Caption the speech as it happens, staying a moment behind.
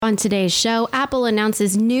On today's show, Apple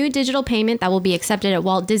announces new digital payment that will be accepted at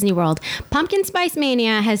Walt Disney World. Pumpkin Spice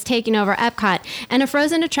Mania has taken over Epcot, and a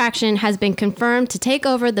Frozen attraction has been confirmed to take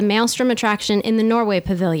over the Maelstrom attraction in the Norway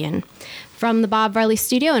Pavilion. From the Bob Varley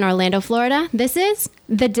Studio in Orlando, Florida, this is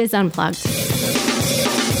The Diz Unplugged.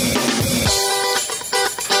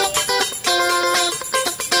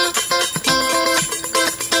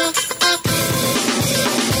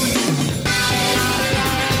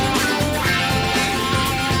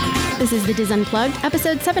 This is The Diz Unplugged,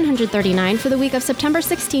 episode 739 for the week of September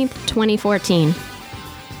 16th, 2014.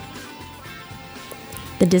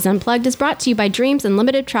 The Diz Unplugged is brought to you by Dreams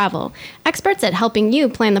Unlimited Travel, experts at helping you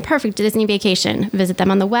plan the perfect Disney vacation. Visit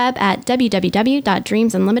them on the web at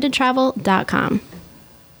www.dreamsunlimitedtravel.com.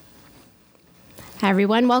 Hi,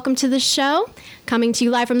 everyone. Welcome to the show. Coming to you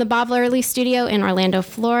live from the Bob Varley Studio in Orlando,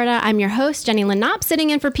 Florida. I'm your host, Jenny Lenop, sitting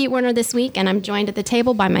in for Pete Werner this week, and I'm joined at the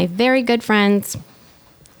table by my very good friends,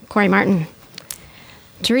 Corey Martin,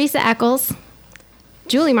 Teresa Eccles,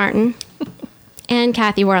 Julie Martin, and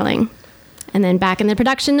Kathy Whirling. And then back in the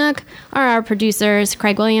production nook are our producers,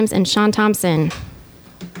 Craig Williams and Sean Thompson.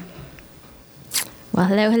 Well,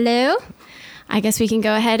 hello. I guess we can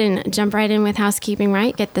go ahead and jump right in with housekeeping,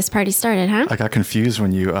 right? Get this party started, huh? I got confused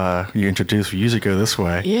when you introduced. We usually go this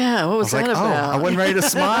way. Yeah, what was that about? I wasn't ready to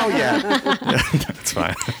smile yet. That's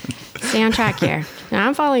fine. Stay on track here. Now,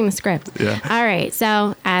 I'm following the script. Yeah. All right.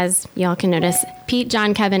 So, as y'all can notice, Pete,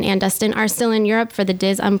 John, Kevin, and Dustin are still in Europe for the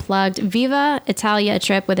Diz Unplugged Viva Italia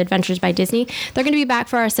trip with Adventures by Disney. They're going to be back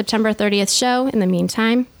for our September 30th show. In the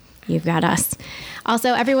meantime, you've got us.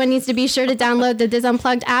 Also, everyone needs to be sure to download the Diz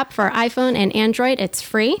Unplugged app for iPhone and Android. It's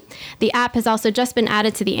free. The app has also just been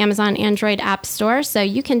added to the Amazon Android App Store, so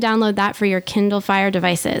you can download that for your Kindle Fire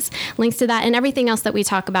devices. Links to that and everything else that we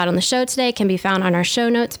talk about on the show today can be found on our show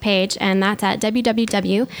notes page, and that's at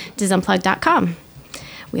www.dizunplugged.com.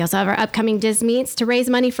 We also have our upcoming Diz Meets to raise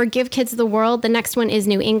money for Give Kids the World. The next one is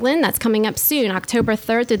New England. That's coming up soon, October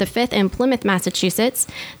 3rd through the 5th in Plymouth, Massachusetts.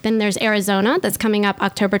 Then there's Arizona. That's coming up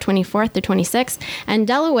October 24th through 26th. And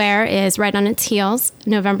Delaware is right on its heels,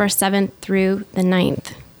 November 7th through the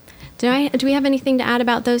 9th. Do we have anything to add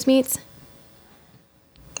about those meets?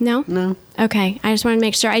 No? No. Okay. I just want to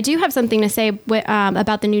make sure. I do have something to say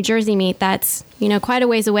about the New Jersey meet. That's, quite a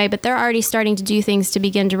ways away, but they're already starting to do things to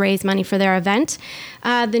begin to raise money for their event.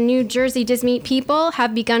 The New Jersey Diz Meet people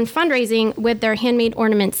have begun fundraising with their handmade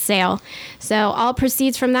ornaments sale. So all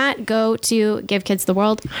proceeds from that go to Give Kids the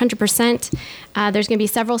World, 100%. There's going to be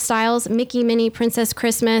several styles: Mickey, Minnie, Princess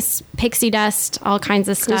Christmas, Pixie Dust, all kinds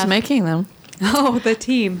of stuff. Who's making them? Oh, the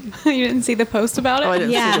team. You didn't see the post about it? Oh, I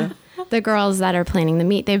didn't see that. The girls that are planning the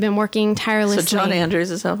meet, they've been working tirelessly. So John Andrews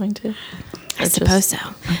is helping too? I suppose so.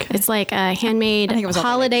 Okay. It's like a handmade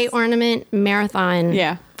holiday ornament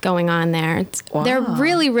marathon going on there. Wow. They're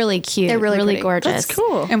really, really cute. They're really gorgeous. That's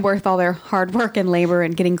cool. And worth all their hard work and labor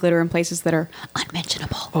and getting glitter in places that are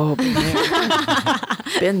unmentionable. Oh,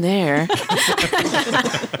 been there.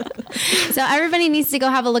 So everybody needs to go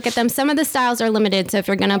have a look at them. Some of the styles are limited, so if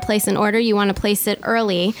you're going to place an order, you want to place it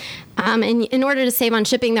early. And in order to save on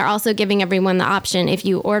shipping, they're also giving everyone the option. If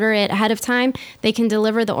you order it ahead of time, they can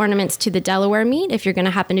deliver the ornaments to the Delaware meet. If you're going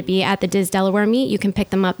to happen to be at the Diz Delaware meet, you can pick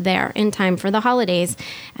them up there in time for the holidays.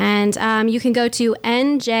 And you can go to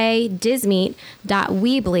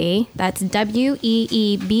njdizmeet.weebly, that's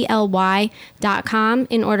WEEBLY.com,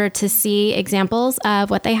 in order to see examples of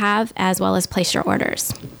what they have as well as place your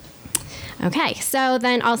orders. Okay, so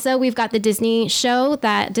then also we've got the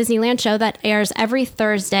Disneyland show that airs every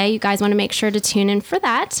Thursday. You guys want to make sure to tune in for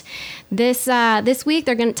that. This week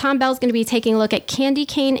Tom Bell's going to be taking a look at Candy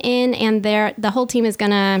Cane Inn, and the whole team is going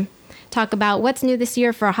to talk about what's new this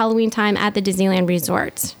year for Halloween time at the Disneyland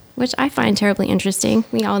Resort, which I find terribly interesting.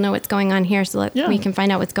 We all know what's going on here, so we can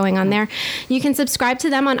find out what's going on there. You can subscribe to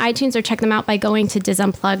them on iTunes or check them out by going to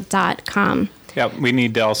dizunplugged.com. Yeah, we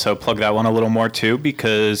need to also plug that one a little more, too,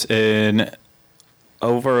 because in a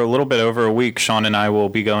little bit over a week, Sean and I will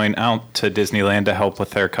be going out to Disneyland to help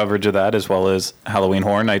with their coverage of that, as well as Halloween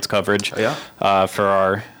Horror Nights coverage for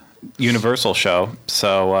our Universal show.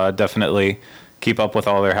 So definitely keep up with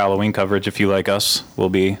all their Halloween coverage. If you like us, we'll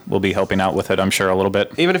be helping out with it, I'm sure, a little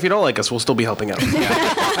bit. Even if you don't like us, we'll still be helping out.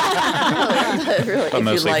 Really, but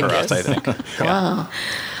mostly for us, I think. Wow.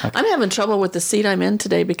 Okay. I'm having trouble with the seat I'm in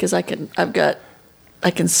today because I can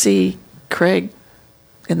see Craig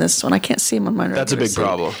in this one. I can't see him on my regular That's a big seat.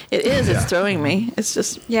 problem. It is. It's throwing me. It's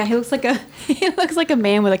just. Yeah, he looks like a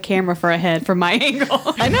man with a camera for a head from my angle.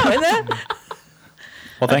 I know, isn't it?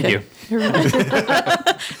 Well, thank you. You're right.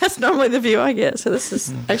 That's normally the view I get. So this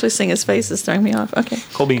is actually seeing his face is throwing me off. Okay.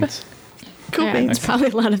 Cool beans. Cool Yeah, beans. it's probably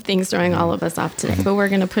a lot of things throwing all of us off today, but we're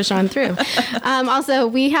going to push on through. Also,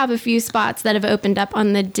 we have a few spots that have opened up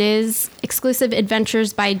on the exclusive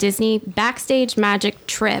Adventures by Disney Backstage Magic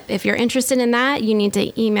trip. If you're interested in that, you need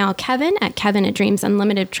to email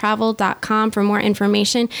kevin@dreamsunlimitedtravel.com for more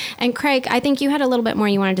information. And Craig, I think you had a little bit more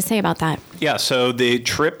you wanted to say about that. Yeah, so the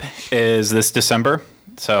trip is this December.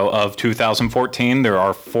 So of 2014, there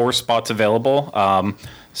are 4 spots available.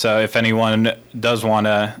 So if anyone does want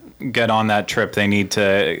to get on that trip, they need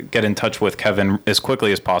to get in touch with Kevin as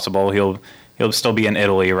quickly as possible. He'll still be in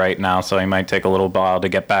Italy right now, so he might take a little while to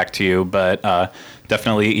get back to you. But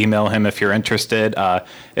definitely email him if you're interested.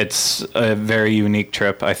 It's a very unique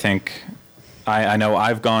trip, I think. I know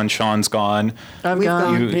I've gone. Sean's gone. I've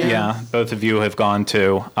gone. Both of you have gone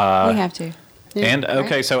too. We have to. And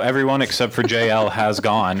okay, so everyone except for JL has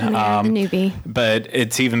gone. The newbie. But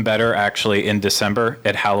it's even better actually in December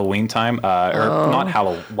at Halloween time, or not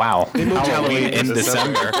Halloween. Wow, Halloween in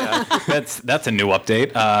December. That's a new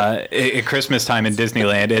update. At Christmas time in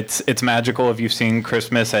Disneyland, it's magical. If you've seen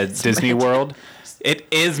Christmas at Disney World, it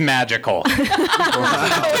is magical.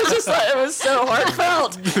 It was so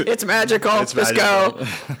heartfelt. It's magical. Let's go.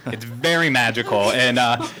 It's very magical, and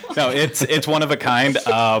no, it's one of a kind.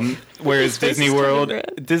 Whereas Disney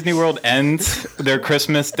World ends their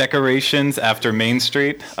Christmas decorations after Main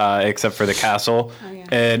Street, except for the castle. Oh, yeah.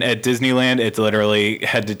 And at Disneyland, it's literally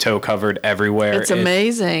head to toe covered everywhere. It's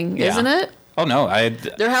amazing, isn't it? Oh no,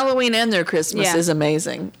 their Halloween and their Christmas is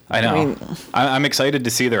amazing. I know. I'm excited to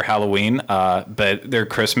see their Halloween, but their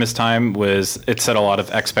Christmas time it set a lot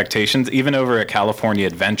of expectations. Even over at California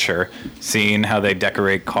Adventure, seeing how they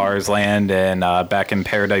decorate Cars Land, and back in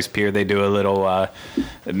Paradise Pier, they do a little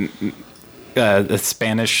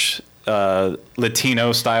Spanish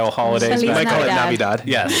Latino style holidays. You might call it Navidad.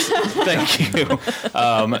 Yes, thank you.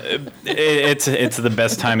 It's the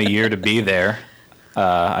best time of year to be there.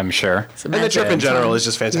 I'm sure. And the trip in general is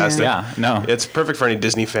just fantastic. Yeah, no. It's perfect for any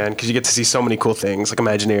Disney fan because you get to see so many cool things like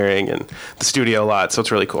Imagineering and the studio a lot, so it's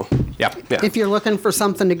really cool. Yeah. If you're looking for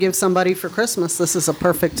something to give somebody for Christmas, this is a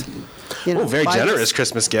perfect, very generous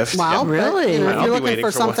Christmas gift. Wow, Yeah. If Really? you're I'll be looking waiting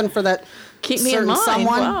for for something one. for that, Keep me in certain mind.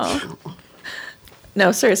 someone. Wow.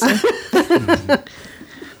 No, seriously.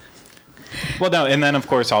 Well, no, and then, of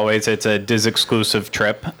course, always it's a Diz exclusive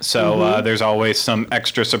trip. So there's always some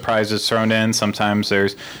extra surprises thrown in. Sometimes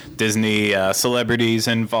there's Disney celebrities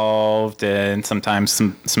involved, and sometimes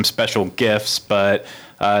some special gifts. But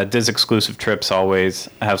Diz exclusive trips always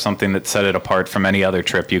have something that set it apart from any other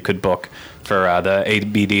trip you could book for the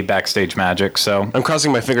ABD Backstage Magic. So I'm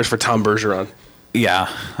crossing my fingers for Tom Bergeron. yeah,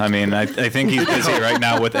 I mean, I think he's busy right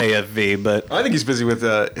now with AFV, but I think he's busy with.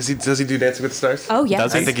 Does he do Dancing with the Stars? Oh, yeah.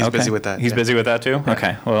 does he? I think he's Okay. busy with that. He's yeah. busy with that too?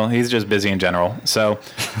 Okay. Well, he's just busy in general. So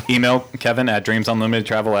email Kevin at Dreams Unlimited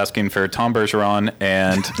Travel asking for Tom Bergeron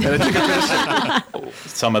and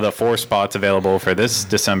some of the 4 spots available for this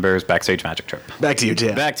December's Backstage Magic trip. Back to you,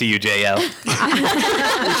 Jay. Back to you, JL. We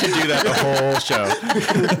should do that the whole show.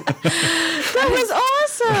 That was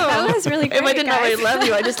awesome. That was really great, If I didn't already guys. love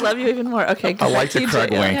you, I just love you even more. Okay, I like the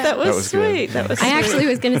Craig wink. That was sweet. good. That was I sweet. actually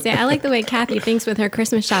was going to say, I like the way Kathy thinks with her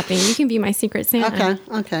Christmas shopping. You can be my secret Santa.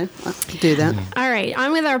 Okay, do that. All right,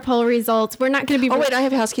 on with our poll results. We're not going to be... Oh, wait, I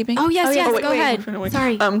have housekeeping. Oh, yes, yeah. yes, Wait, go ahead.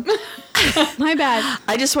 Sorry. My bad.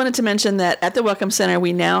 I just wanted to mention that at the Welcome Center,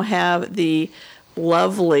 we now have the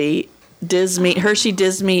lovely Hershey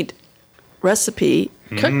Dismeat recipe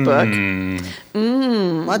cookbook.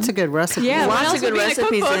 Lots of good recipes. Yeah. what Lots else of good would be in a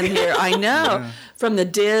recipes cookbook? in here. I know. From the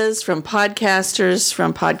Diz, from podcasters,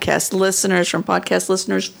 from podcast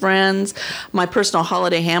listeners' friends. My personal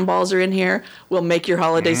holiday handballs are in here. Will make your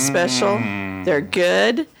holidays special. They're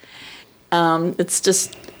good. It's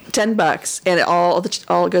just $10, and it all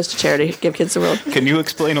goes to charity. Give Kids the World. Can you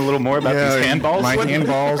explain a little more about these handballs? My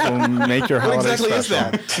handballs will make your holiday exactly is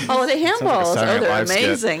special. that? Holiday handballs. Saturday Night They're Live skit.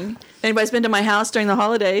 amazing. Anybody's been to my house during the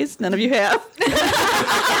holidays? None of you have.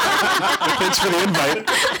 Thanks for the invite.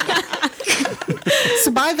 So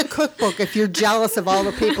buy the cookbook if you're jealous of all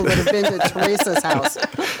the people that have been to Teresa's house.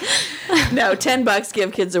 No, $10.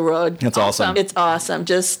 Give Kids the World. That's awesome. It's awesome.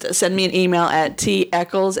 Just send me an email at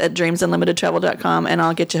teckles@dreamsunlimitedtravel.com, and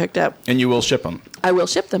I'll get you hooked up. And you will ship them. I will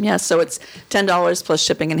ship them. Yes. So it's $10 plus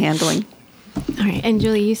shipping and handling. All right, and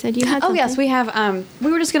Julie, you said you had Oh, something? yes, we have.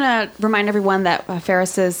 We were just going to remind everyone that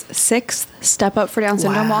Ferris's 6th Step Up for Down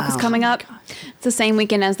Syndrome Walk is coming up. It's the same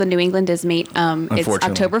weekend as the New England Diz Meet. It's Unfortunately.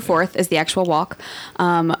 October 4th is the actual walk.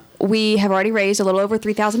 We have already raised a little over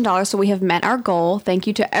 $3,000, so we have met our goal. Thank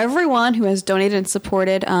you to everyone who has donated and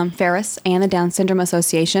supported Ferris and the Down Syndrome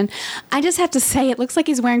Association. I just have to say, it looks like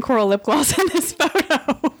he's wearing coral lip gloss in this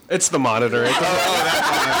photo. It's the monitor. We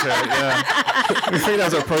think that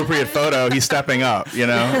was an appropriate photo. He's stepping up, you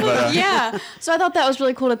know. But, Yeah. So I thought that was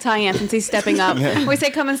really cool to tie in since he's stepping up. We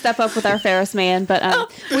say come and step up with our Ferris man,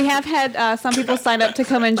 but we have had some people sign up to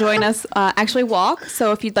come and join us actually walk.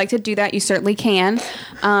 So if you'd like to do that, you certainly can.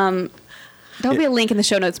 There'll be a link in the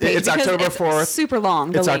show notes page. It's October 4th. Super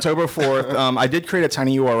long. It's October 4th. I did create a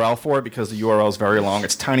tiny URL for it because the URL is very long.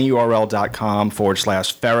 It's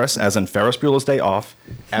tinyurl.com/Ferris, as in Ferris Bueller's Day Off,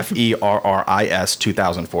 FERRIS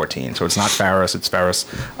 2014. So it's not Ferris, it's Ferris.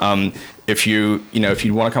 If you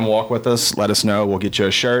want to come walk with us, let us know. We'll get you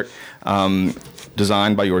a shirt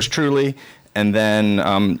designed by yours truly. And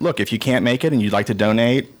then, look, if you can't make it and you'd like to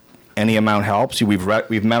donate, any amount helps. We've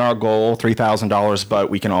met our goal, $3,000, but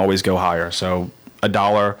we can always go higher. So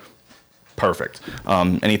 $1, perfect.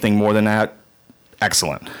 Anything more than that,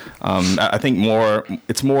 excellent. I think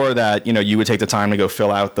it's more that you would take the time to go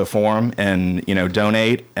fill out the form and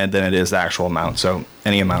donate, and then it is the actual amount. So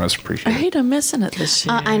any amount is I appreciated. hate I'm missing it this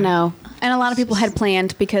year. I know. And a lot of people had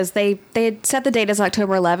planned because they had set the date as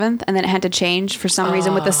October 11th, and then it had to change for some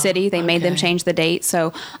reason with the city. They made them change the date.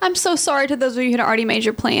 So I'm so sorry to those of you who had already made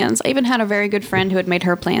your plans. I even had a very good friend who had made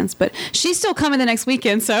her plans, but she's still coming the next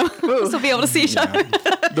weekend, so we'll still be able to see each other.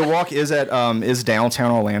 The walk is at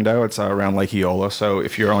downtown Orlando. It's around Lake Eola. So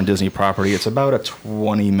if you're on Disney property, it's about a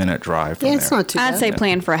 20-minute drive from Yeah, there. it's not too bad. I'd say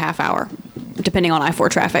plan for a half hour, depending on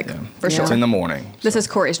I-4 traffic, for sure. It's in the morning. This is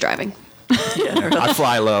Corey's driving. I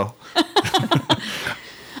fly low.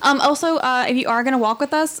 Also, if you are going to walk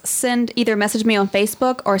with us, either message me on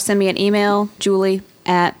Facebook or send me an email,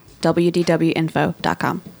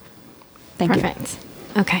 julie@wdwinfo.com. Thank you. Perfect.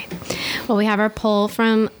 Okay. Well, we have our poll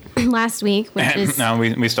from last week, which is... No,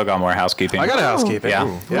 we still got more housekeeping. I got a housekeeping. Yeah.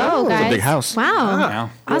 Whoa, guys. It's a big house. Wow. Yeah.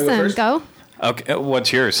 Awesome. Go. Okay,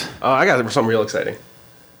 what's yours? I got something real exciting.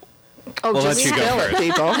 Oh, We'll just let you go spell it, first.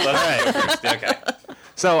 people. All right, first. Okay.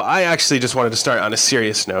 So I actually just wanted to start on a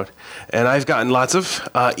serious note, and I've gotten lots of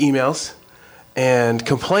emails and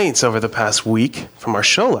complaints over the past week from our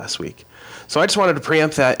show last week. So I just wanted to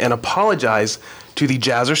preempt that and apologize to the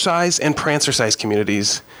Jazzercise and Prancercise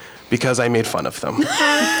communities because I made fun of them.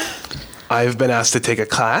 I've been asked to take a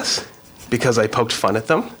class because I poked fun at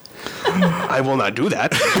them. I will not do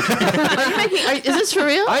that. Is this for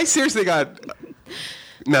real? I seriously got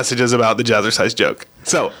messages about the Jazzercise joke.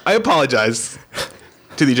 So I apologize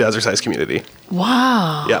to the Jazzercise community.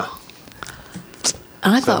 Wow. Yeah.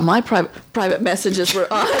 I thought my private messages were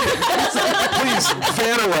on Please,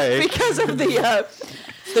 fan away. because of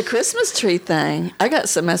the Christmas tree thing. I got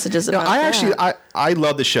some messages about that. I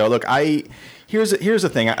love the show. Look, here's the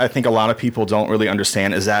thing I think a lot of people don't really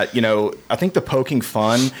understand is that, I think the poking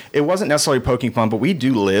fun, it wasn't necessarily poking fun, but we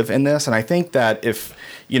do live in this. And I think that if,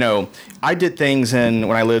 I did things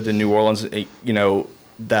when I lived in New Orleans,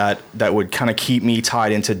 that would kind of keep me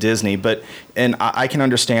tied into Disney. And I can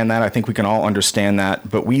understand that. I think we can all understand that.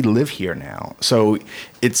 But we live here now. So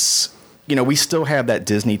it's, we still have that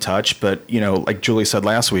Disney touch. But, like Julie said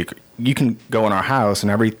last week, you can go in our house and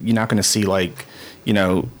you're not going to see like,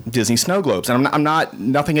 Disney snow globes. And I'm not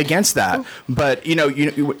nothing against that. But,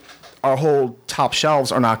 our whole top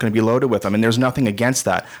shelves are not going to be loaded with them. And there's nothing against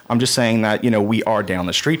that. I'm just saying that, we are down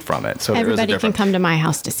the street from it. So Everybody can come to my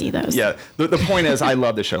house to see those. Yeah. The point is, I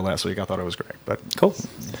loved the show last week. I thought it was great. But Cool.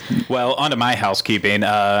 Well, on to my housekeeping.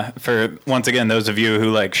 For, once again, those of you who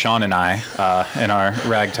like Sean and I in our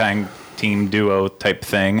ragtime team duo type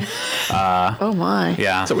thing. Oh, my.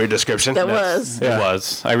 Yeah. That's a weird description. That was. It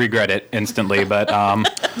was. I regret it instantly, but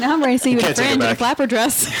Now I'm ready to see you with a Can't take it friend in a back. flapper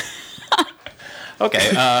dress.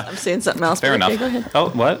 okay. I'm saying something else. Fair but okay, enough. Go ahead. Oh,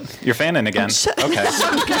 what? You're fanning again. Okay.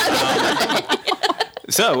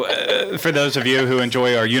 So, for those of you who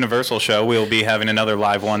enjoy our Universal show, we'll be having another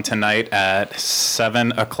live one tonight at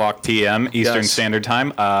 7 o'clock p.m. Eastern Yes. Standard Time.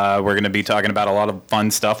 We're going to be talking about a lot of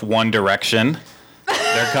fun stuff. One Direction.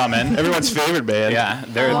 They're coming. Everyone's favorite band. Yeah,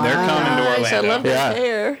 they're coming to Nice. I Orlando. love that Yeah.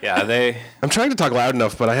 hair. Yeah, I'm trying to talk loud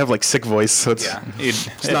enough, but I have like sick voice, so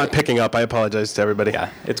it's not picking up. I apologize to everybody. Yeah,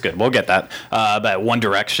 it's good. We'll get that. But One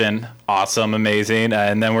Direction, awesome, amazing.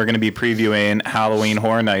 And then we're going to be previewing Halloween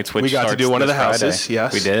Horror Nights, which We got to starts do one of this the houses, Friday.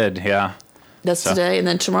 yes. We did, yeah. That's today. And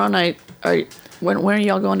then tomorrow night, when are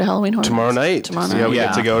y'all going to Halloween Horror Tomorrow night. Tomorrow So, night. yeah, we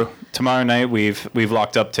get to go. Tomorrow night, we've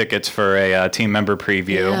locked up tickets for a team member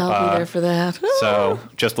preview. Yeah, I'll be there for that. So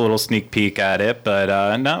just a little sneak peek at it,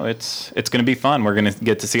 but no, it's going to be fun. We're going to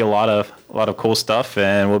get to see a lot of cool stuff,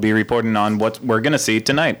 and we'll be reporting on what we're going to see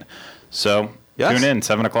tonight. So tune in,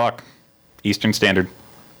 7 o'clock Eastern Standard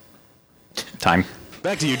Time.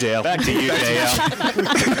 Back to you, Dale. Back to you,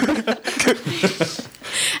 JL.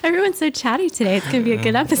 Everyone's so chatty today. It's going to be a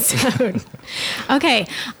good episode. Okay,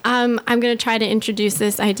 I'm going to try to introduce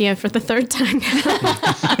this idea for the third time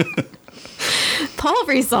now. Poll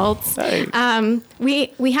results. Hey.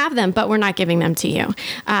 We have them, but we're not giving them to you.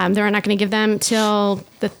 We're not going to give them till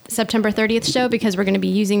the September 30th show because we're going to be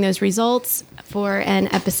using those results for an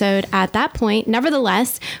episode at that point.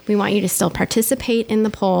 Nevertheless, we want you to still participate in the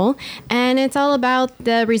poll, and it's all about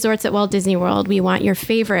the resorts at Walt Disney World. We want your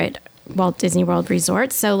favorite Walt Disney World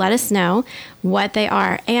resorts, so let us know what they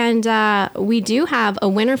are. And we do have a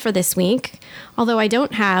winner for this week, although I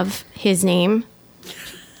don't have his name.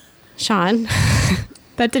 Sean,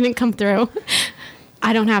 that didn't come through.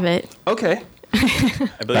 I don't have it. Okay.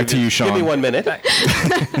 Back to you, Sean. Give me 1 minute.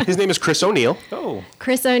 His name is Chris O'Neill. Oh.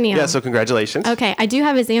 Chris O'Neill. Yeah, so congratulations. Okay, I do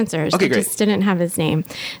have his answers. Okay, I great. just didn't have his name.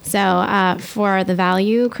 So for the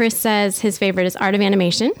value, Chris says his favorite is Art of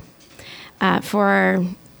Animation. For,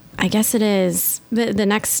 I guess it is, the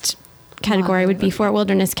next category would be Fort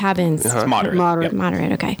Wilderness Cabins. It's moderate. Moderate. Yep.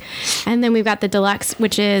 Moderate, okay. And then we've got the deluxe,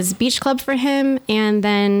 which is Beach Club for him, and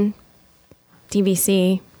then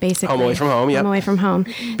DVC, basically. Home Away from Home, yep. Home Away from Home.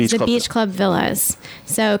 Beach the Club. Beach Club Villas.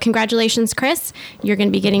 So congratulations, Chris. You're going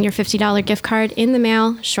to be getting your $50 gift card in the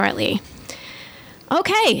mail shortly.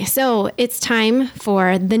 Okay, so it's time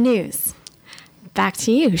for the news. Back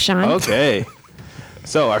to you, Sean. Okay.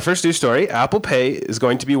 So our first news story, Apple Pay is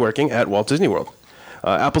going to be working at Walt Disney World.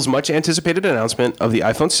 Apple's much-anticipated announcement of the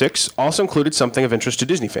iPhone 6 also included something of interest to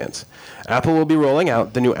Disney fans. Apple will be rolling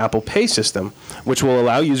out the new Apple Pay system, which will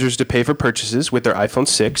allow users to pay for purchases with their iPhone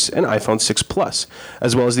 6 and iPhone 6 Plus,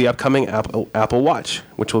 as well as the upcoming Apple Watch,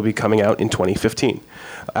 which will be coming out in 2015.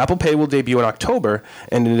 Apple Pay will debut in October,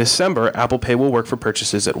 and in December, Apple Pay will work for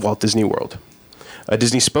purchases at Walt Disney World. A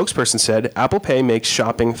Disney spokesperson said, Apple Pay makes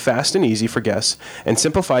shopping fast and easy for guests and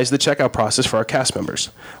simplifies the checkout process for our cast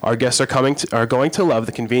members. Our guests are going to love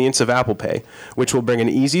the convenience of Apple Pay, which will bring an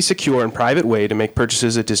easy, secure, and private way to make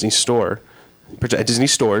purchases at Disney stores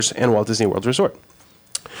and Walt Disney World Resort.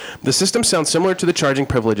 The system sounds similar to the charging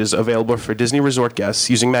privileges available for Disney Resort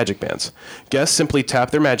guests using Magic Bands. Guests simply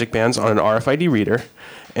tap their Magic Bands on an RFID reader,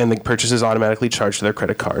 and the purchase is automatically charged to their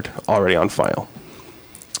credit card already on file.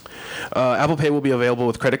 Apple Pay will be available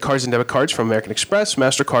with credit cards and debit cards from American Express,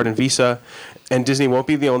 MasterCard, and Visa, and Disney won't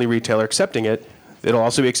be the only retailer accepting it. It'll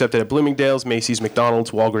also be accepted at Bloomingdale's, Macy's,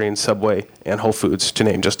 McDonald's, Walgreens, Subway, and Whole Foods, to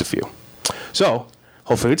name just a few. So,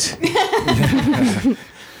 Whole Foods.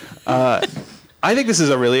 I think this is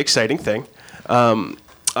a really exciting thing. I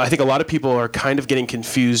think a lot of people are kind of getting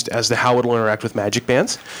confused as to how it'll interact with Magic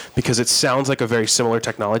Bands, because it sounds like a very similar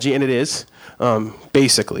technology, and it is,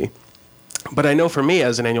 basically. But I know for me,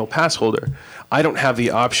 as an annual pass holder, I don't have the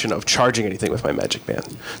option of charging anything with my Magic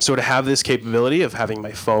Band. So to have this capability of having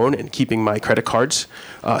my phone and keeping my credit cards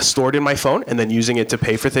stored in my phone and then using it to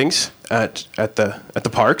pay for things at the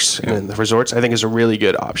parks and in the resorts, I think is a really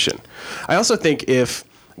good option. I also think if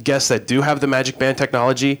guests that do have the Magic Band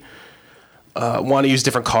technology want to use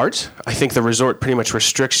different cards, I think the resort pretty much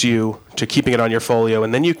restricts you to keeping it on your folio,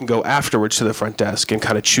 and then you can go afterwards to the front desk and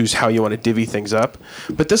kind of choose how you want to divvy things up.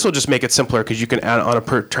 But this will just make it simpler because you can add on a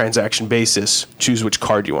per transaction basis, choose which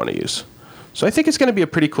card you want to use. So I think it's going to be a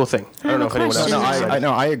pretty cool thing. I don't know if anyone else.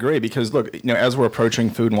 I agree, because look, as we're approaching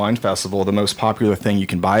Food and Wine Festival, the most popular thing you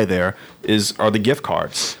can buy there are the gift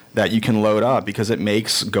cards that you can load up, because it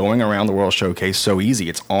makes going around the World Showcase so easy.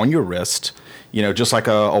 It's on your wrist, just like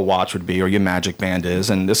a watch would be, or your Magic Band is.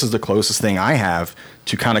 And this is the closest thing I have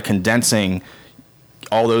to kind of condensing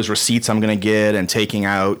all those receipts I'm going to get and taking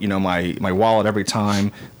out, my wallet every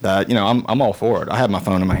time. That, I'm all for it. I have my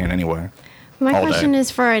phone in my hand anyway. My all question day.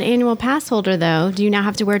 is, for an annual pass holder, though, do you now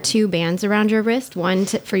have to wear two bands around your wrist? One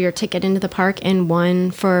for your ticket into the park and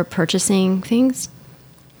one for purchasing things?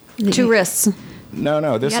 Two wrists.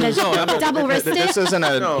 No. This You is gotta double wrist it? This isn't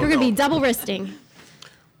a. You're going to be double wristing.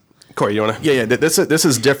 Corey, you want to? Yeah. This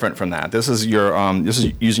is different from that. This is this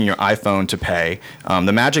is using your iPhone to pay.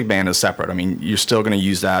 The Magic Band is separate. I mean, you're still going to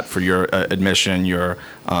use that for your admission, your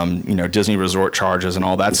Disney Resort charges, and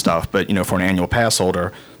all that stuff. But for an annual pass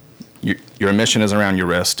holder, your admission is around your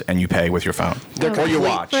wrist, and you pay with your phone or your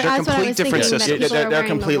watch. They're complete different systems. They're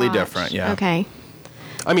completely different. Yeah. Okay.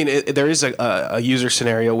 I mean, there is a user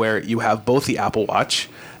scenario where you have both the Apple Watch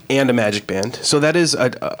and a Magic Band. So that is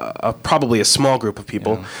probably a small group of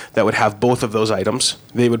people that would have both of those items.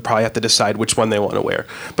 They would probably have to decide which one they want to wear.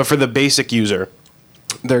 But for the basic user,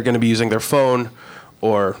 they're going to be using their phone,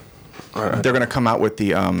 or they're going to come out with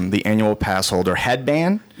the annual pass holder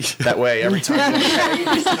headband. That way, every time you pay, you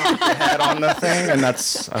just knock your head on the thing, and I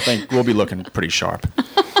think we'll be looking pretty sharp.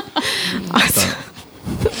 Awesome.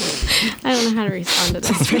 I don't know how to respond to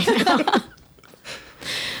this right now.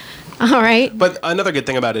 All right. But another good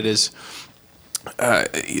thing about it is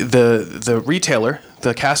the retailer,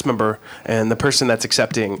 the cast member, and the person that's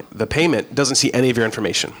accepting the payment doesn't see any of your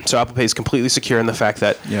information. So Apple Pay is completely secure in the fact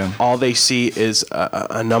that all they see is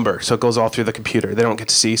a number. So it goes all through the computer. They don't get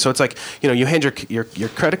to see. So it's like, you hand your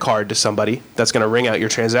credit card to somebody that's going to ring out your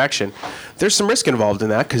transaction. There's some risk involved in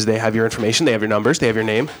that because they have your information, they have your numbers, they have your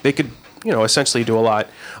name. They could, essentially do a lot.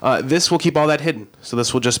 This will keep all that hidden. So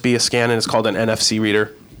this will just be a scan, and it's called an NFC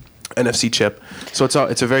reader. NFC chip. So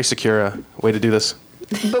it's a very secure way to do this.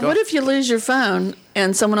 But what if you lose your phone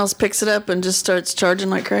and someone else picks it up and just starts charging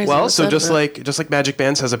like crazy? Well, so just like Magic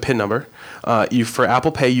Bands has a PIN number, for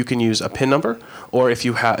Apple Pay you can use a PIN number, or if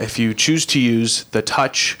you choose to use the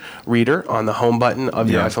touch reader on the home button of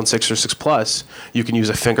your iPhone 6 or 6 Plus, you can use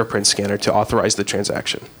a fingerprint scanner to authorize the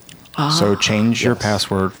transaction. So change your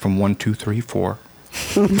password from 1234.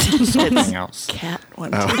 Something else. Cat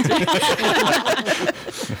 1, 2,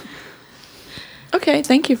 3. Okay,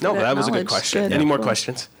 thank you for that. No, that was a good knowledge. question. Good. Any more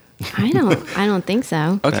questions? I don't think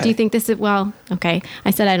so. Okay. Do you think this is, okay.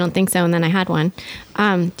 I said I don't think so, and then I had one.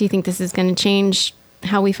 Do you think this is going to change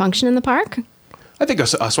how we function in the park? I think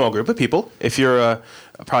a small group of people. If you're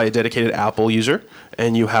probably a dedicated Apple user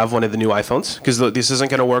and you have one of the new iPhones, because this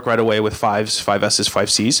isn't going to work right away with 5s, 5Ss,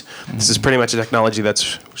 5Cs. Mm-hmm. This is pretty much a technology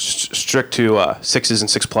that's strict to 6s and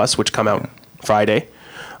 6 Plus, which come out Friday.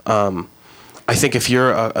 I think if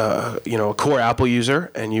you're a core Apple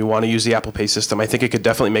user and you want to use the Apple Pay system, I think it could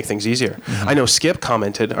definitely make things easier. Mm-hmm. I know Skip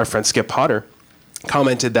commented, our friend Skip Potter,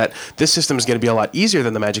 commented that this system is going to be a lot easier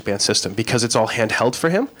than the Magic Band system because it's all handheld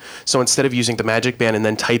for him. So instead of using the Magic Band and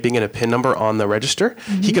then typing in a PIN number on the register,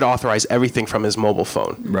 he could authorize everything from his mobile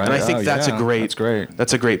phone. Right. And I think that's great.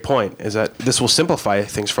 That's a great point, is that this will simplify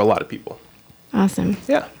things for a lot of people. Awesome.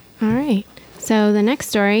 Yeah. All right. So the next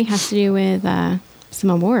story has to do with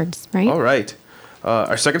some awards, right? All right.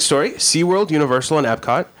 Our second story, SeaWorld, Universal, and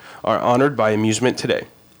Epcot are honored by Amusement Today.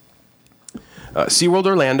 SeaWorld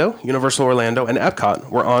Orlando, Universal Orlando, and Epcot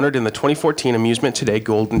were honored in the 2014 Amusement Today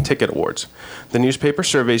Golden Ticket Awards. The newspaper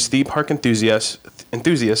surveys theme park enthusiasts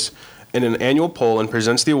in an annual poll and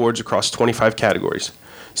presents the awards across 25 categories.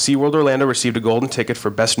 SeaWorld Orlando received a golden ticket for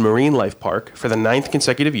Best Marine Life Park for the 9th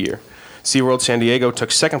consecutive year. SeaWorld San Diego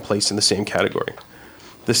took second place in the same category.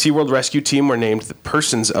 The SeaWorld Rescue Team were named the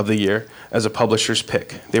Persons of the Year as a publisher's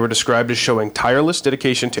pick. They were described as showing tireless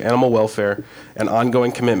dedication to animal welfare and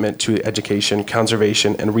ongoing commitment to education,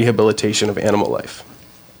 conservation, and rehabilitation of animal life.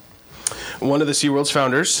 One of the SeaWorld's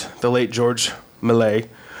founders, the late George Millay,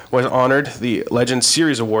 was honored the Legend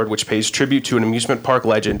Series Award, which pays tribute to an amusement park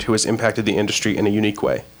legend who has impacted the industry in a unique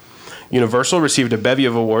way. Universal received a bevy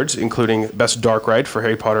of awards, including Best Dark Ride for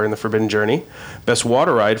Harry Potter and the Forbidden Journey, Best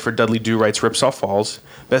Water Ride for Dudley Do-Right's Ripsaw Falls,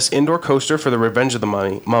 Best Indoor Coaster for The Revenge of the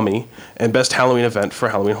Mummy, and Best Halloween Event for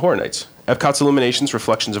Halloween Horror Nights. Epcot's Illuminations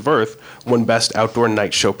Reflections of Earth won Best Outdoor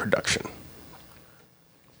Night Show Production.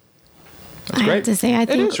 That's great. I have to say,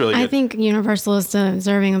 I think Universal is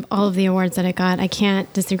deserving of all of the awards that it got. I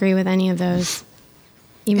can't disagree with any of those,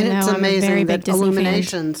 even though I'm a very big Disney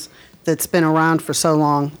Illuminations that's been around for so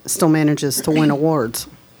long still manages to win awards.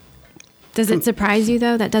 Does it surprise you,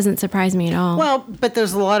 though? That doesn't surprise me at all. Well, but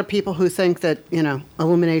there's a lot of people who think that,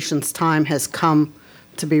 Illuminations' time has come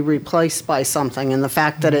to be replaced by something, and the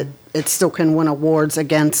fact that it still can win awards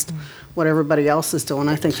against what everybody else is doing,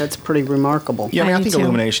 I think that's pretty remarkable. Yeah, I think too.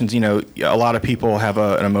 Illuminations, a lot of people have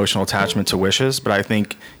an emotional attachment to Wishes, but I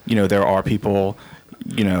think, there are people,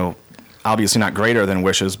 obviously not greater than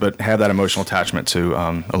Wishes, but have that emotional attachment to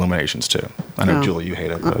Illuminations too. I know, Julie, you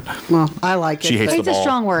hate it, but well, I like it. she hates the It's a ball.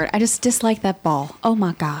 strong word. I just dislike that ball. Oh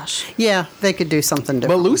my gosh. Yeah, they could do something But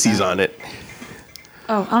different. Lucy's on it.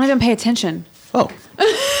 Oh, I don't even pay attention. Oh.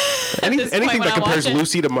 Anything when that I compares watch it.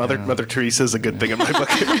 Lucy to Mother Teresa is a good thing in my book.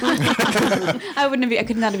 I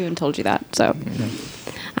could not have even told you that. So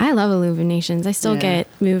I love Illuminations. I still get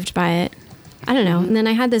moved by it. I don't know. And then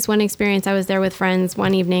I had this one experience. I was there with friends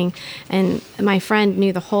one evening, and my friend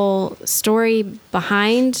knew the whole story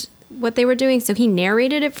behind what they were doing. So he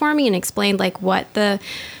narrated it for me and explained what the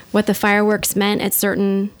fireworks meant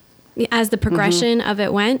as the progression of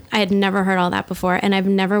it went. I had never heard all that before, and I've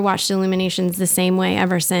never watched Illuminations the same way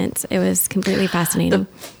ever since. It was completely fascinating.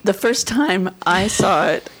 The first time I saw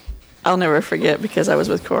it, I'll never forget because I was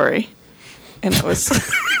with Corey. And it was,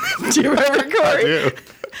 do you remember Corey? I do.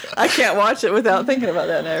 I can't watch it without thinking about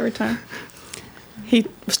that every time. He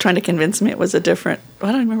was trying to convince me it was a different,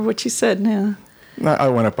 I don't remember what you said now. I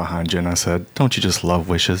went up behind you and I said, "Don't you just love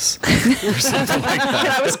Wishes?" Or something like that. And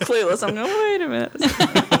I was clueless. I'm going, wait a minute.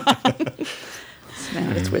 So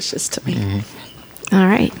now it's Wishes to me. Mm-hmm. All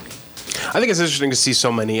right. I think it's interesting to see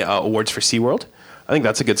so many awards for SeaWorld. I think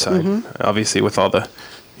that's a good sign. Obviously, with all the,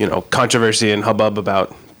 controversy and hubbub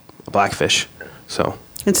about a blackfish. So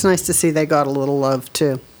It's nice to see they got a little love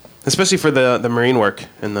too. especially for the marine work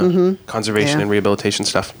and the conservation Yeah. and rehabilitation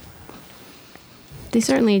stuff. They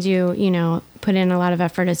certainly do, put in a lot of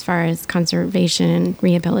effort as far as conservation and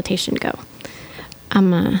rehabilitation go.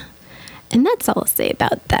 And that's all I'll say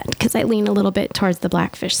about that, because I lean a little bit towards the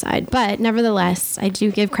blackfish side. But nevertheless, I do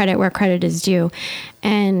give credit where credit is due.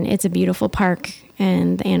 And it's a beautiful park,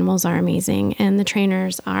 and the animals are amazing, and the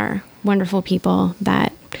trainers are wonderful people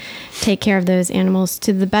that take care of those animals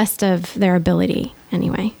to the best of their ability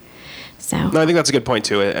anyway. So No, I think that's a good point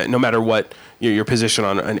too. No matter what your position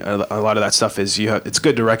on a lot of that stuff is, it's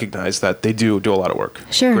good to recognize that they do a lot of work.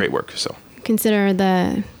 Sure. Great work. So consider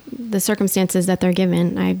the circumstances that they're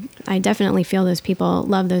given. I definitely feel those people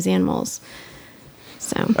love those animals.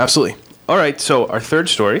 So absolutely. All right. So our third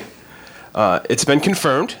story, it's been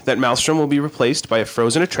confirmed that Maelstrom will be replaced by a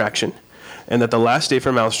Frozen attraction, and that the last day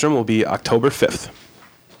for Maelstrom will be October 5th.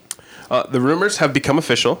 The rumors have become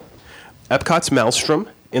official. Epcot's Maelstrom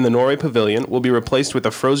in the Norway Pavilion will be replaced with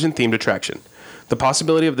a Frozen-themed attraction. The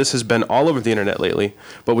possibility of this has been all over the internet lately,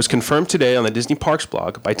 but was confirmed today on the Disney Parks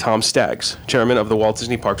blog by Tom Staggs, chairman of the Walt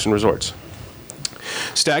Disney Parks and Resorts.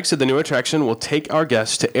 Staggs said the new attraction will take our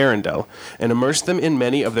guests to Arendelle and immerse them in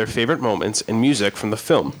many of their favorite moments and music from the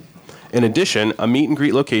film. In addition, a meet and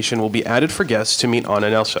greet location will be added for guests to meet Anna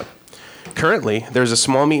and Elsa. Currently, there's a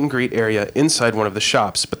small meet and greet area inside one of the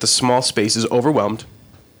shops, but the small space is overwhelmed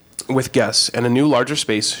with guests, and a new larger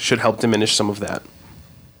space should help diminish some of that.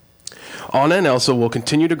 Anna and Elsa will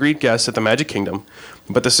continue to greet guests at the Magic Kingdom,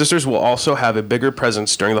 but the sisters will also have a bigger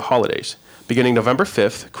presence during the holidays. Beginning November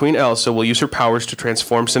 5th, Queen Elsa will use her powers to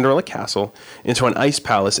transform Cinderella Castle into an ice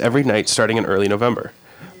palace every night starting in early November.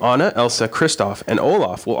 Anna, Elsa, Kristoff, and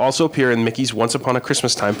Olaf will also appear in Mickey's Once Upon a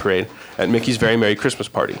Christmas Time parade at Mickey's Very Merry Christmas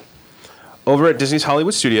Party. Over at Disney's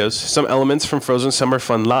Hollywood Studios, some elements from Frozen Summer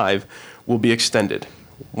Fun Live will be extended.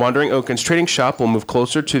 Wandering Oaken's trading shop will move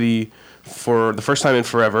closer to for the first time in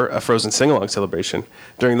forever, a Frozen sing-along celebration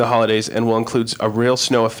during the holidays, and will include a real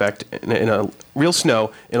snow effect in a real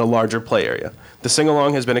snow in a larger play area. The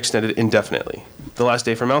sing-along has been extended indefinitely. The last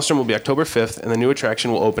day for Maelstrom will be October 5th, and the new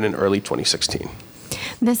attraction will open in early 2016.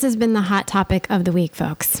 this has been the hot topic of the week,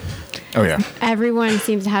 folks. Oh, yeah. Everyone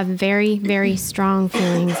seems to have very, very strong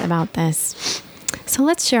feelings about this. So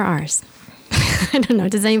let's share ours. I don't know.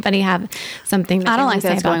 Does anybody have something that I don't they like want to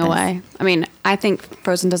that it's say about going this? away. I mean, I think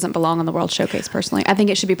Frozen doesn't belong on the World Showcase, personally. I think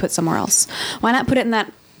it should be put somewhere else. Why not put it in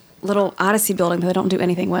that little Odyssey building that they don't do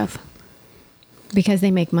anything with? Because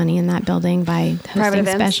they make money in that building by hosting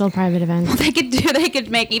special private events. They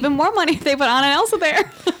could make even more money if they put Anna and Elsa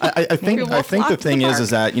there. I think the thing is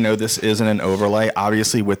that, you know, this isn't an overlay.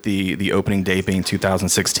 Obviously, with the opening date being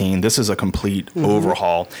 2016, this is a complete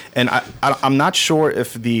overhaul. And I'm not sure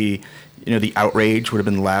if the outrage would have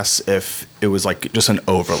been less if it was like just an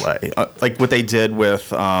overlay, like what they did with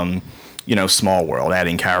Small World,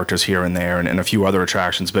 adding characters here and there and a few other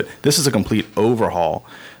attractions. But this is a complete overhaul.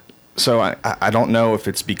 So I don't know if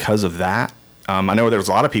it's because of that. I know there's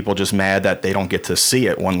a lot of people just mad that they don't get to see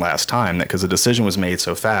it one last time, because the decision was made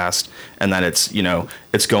so fast, and that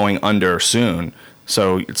it's going under soon.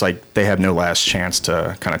 So it's like they have no last chance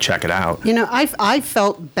to kind of check it out. I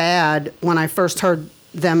felt bad when I first heard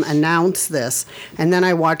them announce this, and then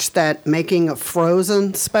I watched that Making of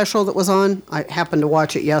Frozen special that was on. I happened to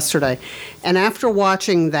watch it yesterday, and after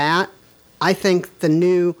watching that, I think the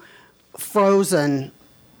new Frozen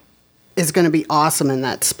is going to be awesome in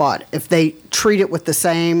that spot. If they treat it with the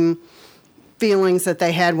same feelings that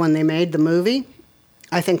they had when they made the movie,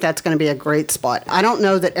 I think that's going to be a great spot. I don't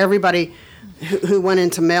know that everybody who went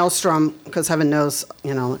into Maelstrom, because heaven knows,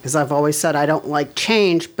 as I've always said, I don't like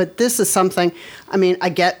change, but this is something, I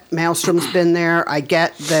get Maelstrom's been there. I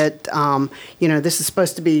get that, this is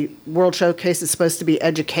supposed to be, World Showcase is supposed to be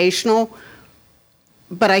educational,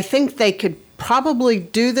 but I think they could probably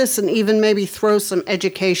do this and even maybe throw some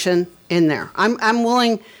education in there. I'm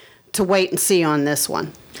willing to wait and see on this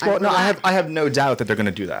one. Well, no, I have no doubt that they're going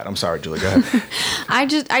to do that. I'm sorry, Julie, go ahead.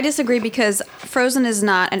 I disagree, because Frozen is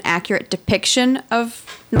not an accurate depiction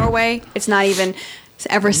of Norway. It's not even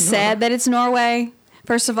ever said that it's Norway,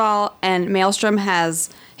 first of all, and Maelstrom has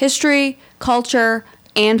history, culture,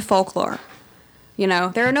 and folklore.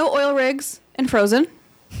 There are no oil rigs in Frozen.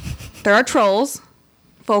 There are trolls,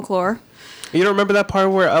 folklore. You don't remember that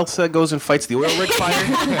part where Elsa goes and fights the oil rig fire?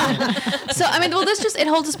 So, I mean, well, it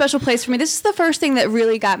holds a special place for me. This is the first thing that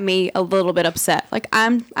really got me a little bit upset. Like,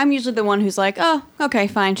 I'm usually the one who's like, oh, okay,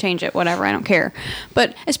 fine, change it, whatever, I don't care.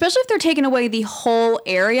 But especially if they're taking away the whole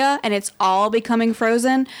area and it's all becoming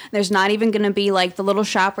frozen, there's not even going to be, like, the little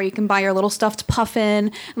shop where you can buy your little stuffed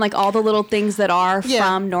puffin and, like, all the little things that are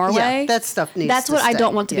from Norway. Yeah, that stuff needs That's to what I stay.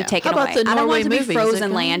 don't want to be taken How away. about the I don't want Norway it to be movie? Is it Frozen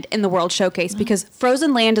coming? Land in the World Showcase because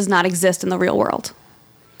Frozen Land does not exist in the real world.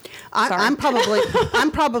 I'm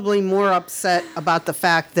probably more upset about the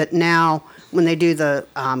fact that now when they do the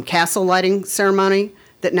castle lighting ceremony,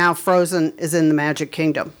 that now Frozen is in the Magic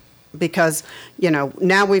Kingdom, because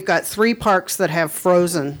now we've got 3 parks that have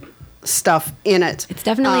Frozen stuff in it. It's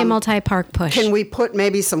definitely a multi-park push. Can we put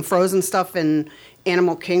maybe some Frozen stuff in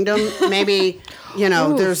Animal Kingdom? Maybe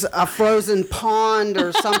there's a Frozen pond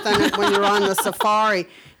or something when you're on the safari.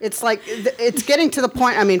 It's like, it's getting to the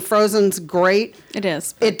point, I mean, Frozen's great. It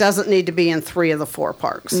is. It doesn't need to be in 3 of the 4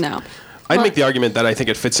 parks. No. I'd make the argument that I think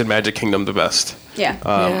it fits in Magic Kingdom the best.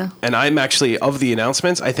 Yeah. And I'm actually, of the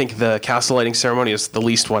announcements, I think the castle lighting ceremony is the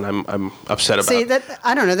least one I'm upset about. See,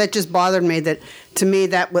 I don't know, that just bothered me. That, to me,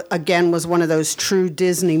 that, again, was one of those true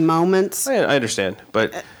Disney moments. I understand,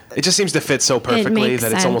 but it just seems to fit so perfectly makes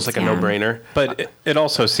that it's almost sense, like a yeah. no-brainer. But it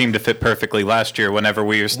also seemed to fit perfectly last year whenever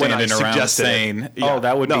we were standing around suggested it. saying, Yeah. oh,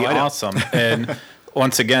 that would No, be I know. awesome. And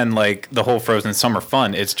once again, like the whole Frozen Summer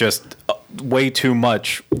Fun, it's just way too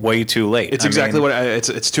much, way too late. It's exactly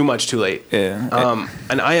it's too much too late. Yeah.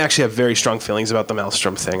 And I actually have very strong feelings about the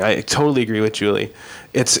Maelstrom thing. I totally agree with Julie.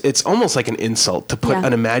 It's almost like an insult to put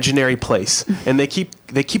an imaginary place, and they keep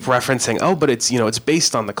referencing, oh, but it's it's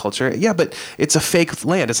based on the culture. Yeah, but it's a fake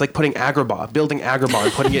land. It's like putting building Agrabah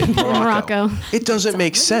and putting it in Morocco. It doesn't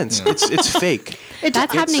make sense. It's fake.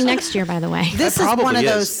 That's happening next year, by the way. This is one of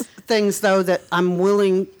those things, though, that I'm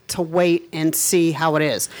willing to wait and see how it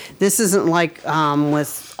is. This isn't like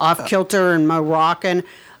with Off Kilter and Moroccan.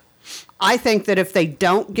 I think that if they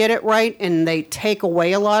don't get it right and they take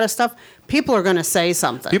away a lot of stuff, people are going to say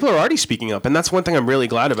something. People are already speaking up, and that's one thing I'm really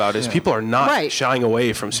glad about is people are not shying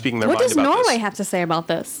away from speaking their What mind does about Norway this. have to say about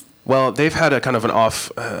this? Well, they've had a kind of an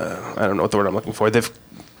off. I don't know what the word I'm looking for.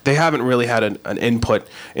 They haven't really had an input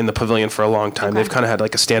in the pavilion for a long time. They've kind of had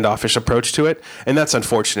like a standoffish approach to it, and that's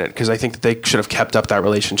unfortunate because I think that they should have kept up that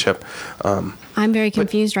relationship. I'm very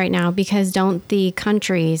confused right now because don't the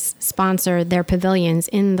countries sponsor their pavilions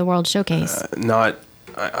in the World Showcase? I'm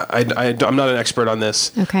not an expert on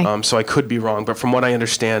this, Okay. So I could be wrong. But from what I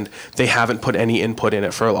understand, they haven't put any input in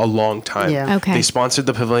it for a long time. Yeah. Okay. They sponsored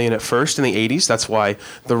the pavilion at first in the 80s. That's why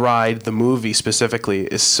the ride, the movie specifically,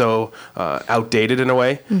 is so outdated in a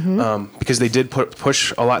way, because they did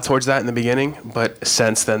push a lot towards that in the beginning. But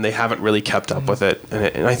since then, they haven't really kept up with it,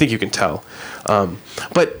 and I think you can tell.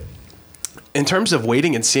 But in terms of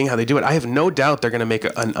waiting and seeing how they do it, I have no doubt they're going to make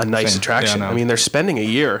a nice attraction. Yeah, no. I mean, they're spending a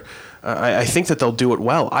year. I think that they'll do it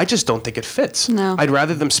well. I just don't think it fits. No. I'd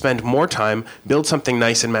rather them spend more time, build something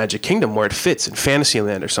nice in Magic Kingdom where it fits in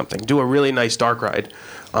Fantasyland or something. Do a really nice dark ride.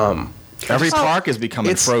 Every park is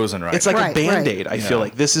becoming Frozen, right? It's like Right, a Band-Aid, right. I feel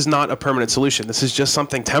like. This is not a permanent solution. This is just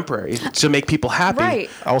something temporary to make people happy. Right.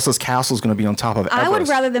 Elsa's castle is going to be on top of Everest. I would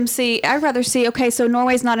rather see, okay, so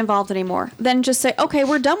Norway's not involved anymore. Then just say, okay,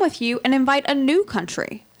 we're done with you, and invite a new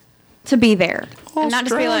country to be there. And not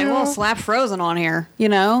just be like, well, slap Frozen on here.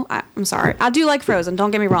 I'm sorry. I do like Frozen,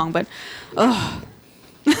 don't get me wrong, but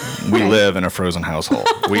We live in a Frozen household.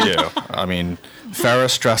 We do. I mean,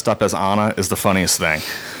 Ferris dressed up as Anna is the funniest thing.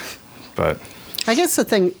 But I guess the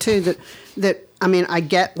thing, too, that I mean, I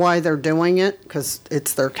get why they're doing it, because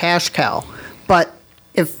it's their cash cow. But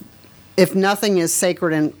if nothing is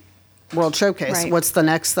sacred in World Showcase, Right. what's the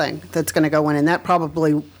next thing that's going to go in? And that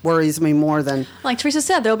probably worries me more than... like Teresa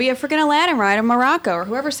said, there'll be a freaking Aladdin ride in Morocco, or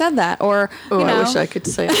whoever said that. Or, I wish I could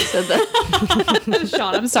say I said that.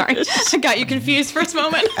 Sean, I'm sorry. I got you confused for a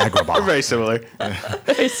moment. Agrabah. Very similar.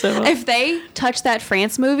 Very similar. If they touch that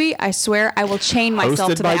France movie, I swear I will chain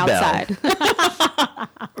myself Hosted to the by Belle. outside.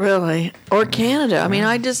 Really? Or Canada. I mean,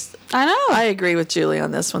 I know. I agree with Julie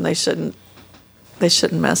on this one. They shouldn't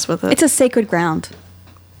mess with it. It's a sacred ground.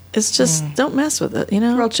 It's just don't mess with it,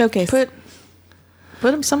 World Showcase. Put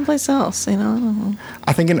them someplace else, I don't know.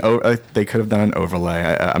 I think they could have done an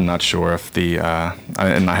overlay. I'm not sure if and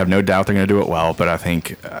I have no doubt they're going to do it well, but I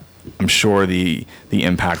think I'm sure the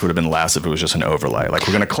impact would have been less if it was just an overlay. Like,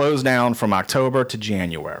 we're going to close down from October to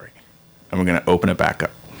January, and we're going to open it back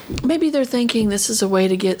up. Maybe they're thinking this is a way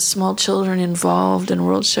to get small children involved in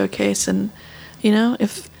World Showcase, and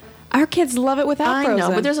if Our kids love it without I Frozen.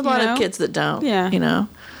 know, but there's a lot you know? of kids that don't. Yeah.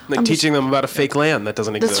 Like teaching them about a fake land that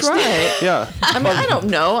doesn't exist. That's right. Yeah. I mean, I don't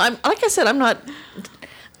know. Like I said, I'm not.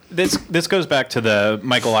 This goes back to the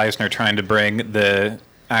Michael Eisner trying to bring the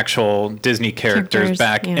actual Disney characters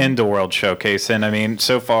back into World Showcase. And I mean,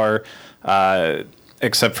 so far,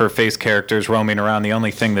 except for face characters roaming around, the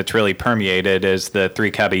only thing that's really permeated is the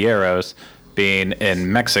Three Caballeros being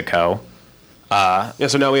in Mexico.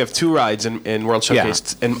 So now we have 2 rides in World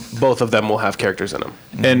Showcase, and both of them will have characters in them.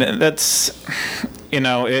 And that's,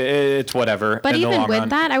 it's whatever. But even with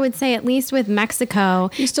that, I would say at least with Mexico,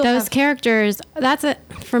 those characters,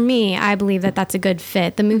 for me, I believe that's a good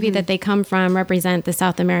fit. The movie that they come from represent the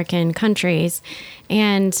South American countries,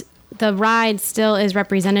 and the ride still is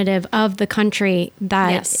representative of the country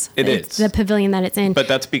that it is. The pavilion that it's in. But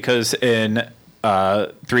that's because in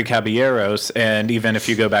Three Caballeros, and even if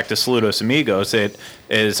you go back to Saludos Amigos, it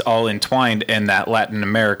is all entwined in that Latin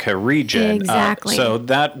America region. Exactly. So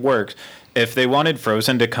that works. If they wanted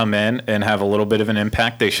Frozen to come in and have a little bit of an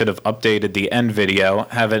impact, they should have updated the end video,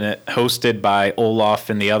 having it hosted by Olaf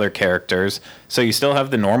and the other characters. So you still have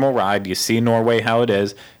the normal ride. You see Norway how it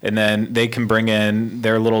is, and then they can bring in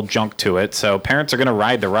their little junk to it. So parents are going to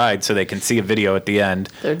ride the ride so they can see a video at the end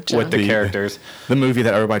with the characters. The movie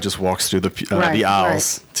that everybody just walks through the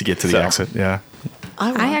aisles to get to the exit. Yeah.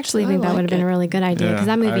 I actually think that would have been a really good idea because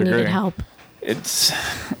that movie needed help.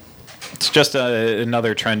 It's just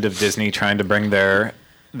another trend of Disney trying to bring their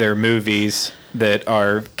movies that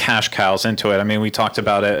are cash cows into it. I mean, we talked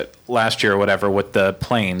about it last year or whatever with the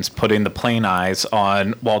planes, putting the plane eyes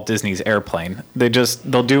on Walt Disney's airplane.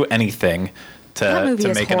 They'll do anything to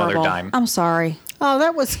make another dime. I'm sorry. Oh,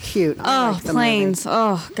 that was cute. Planes.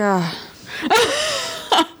 Oh, God.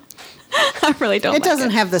 I really don't It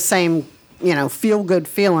doesn't have the same, feel-good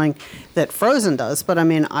feeling that Frozen does, but I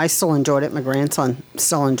mean, I still enjoyed it. My grandson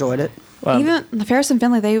still enjoyed it. Even the Ferris and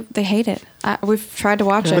Finley, they hate it. We've tried to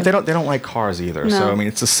watch it, but they don't like cars either. No. So I mean,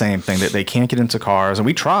 it's the same thing that they can't get into cars, and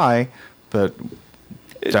we try, but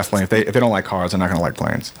definitely if they don't like cars, they're not going to like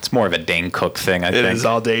planes. It's more of a Dane Cook thing, I think. It is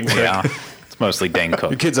all Dane Cook. Yeah, it's mostly Dane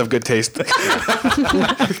Cook. Your kids have good taste.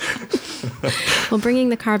 Well, bringing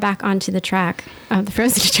the car back onto the track of the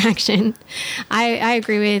Frozen attraction, I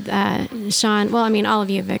agree with Sean. Well, I mean, all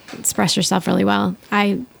of you have expressed yourself really well.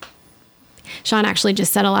 Sean actually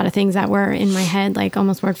just said a lot of things that were in my head, like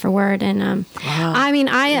almost word for word. And wow. I mean,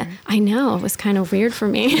 I know it was kind of weird for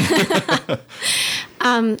me.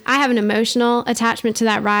 I have an emotional attachment to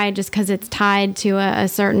that ride just because it's tied to a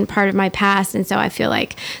certain part of my past. And so I feel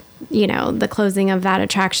like, the closing of that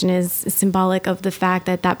attraction is symbolic of the fact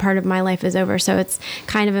that part of my life is over. So it's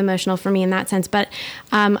kind of emotional for me in that sense. But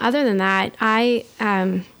other than that, my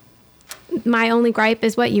only gripe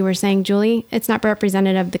is what you were saying, Julie. It's not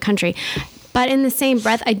representative of the country. But in the same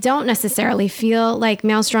breath, I don't necessarily feel like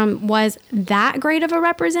Maelstrom was that great of a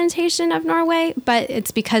representation of Norway, but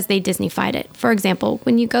it's because they Disneyfied it. For example,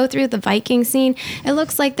 when you go through the Viking scene, it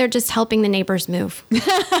looks like they're just helping the neighbors move. And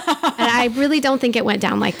I really don't think it went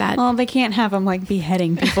down like that. Well, they can't have them like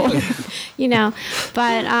beheading people.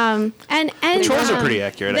 But and the trolls are pretty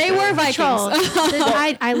accurate. They were Vikings.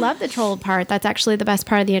 I love the troll part. That's actually the best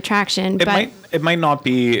part of the attraction. It might not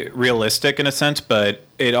be realistic in a sense, but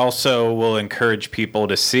it also will encourage people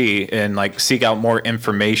to see and seek out more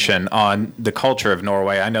information on the culture of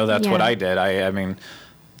Norway. I know that's what I did.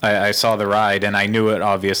 I saw the ride and I knew it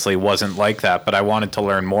obviously wasn't like that, but I wanted to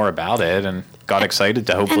learn more about it and got excited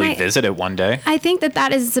to hopefully visit it one day. I think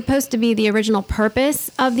that is supposed to be the original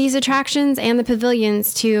purpose of these attractions and the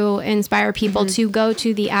pavilions, to inspire people to go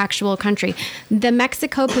to the actual country. The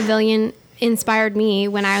Mexico pavilion inspired me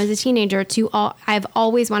when I was a teenager I've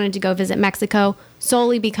always wanted to go visit Mexico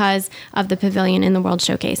solely because of the pavilion in the World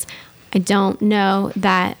Showcase. I don't know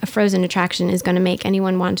that a Frozen attraction is going to make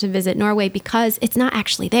anyone want to visit Norway because it's not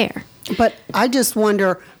actually there. But I just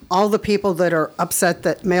wonder, all the people that are upset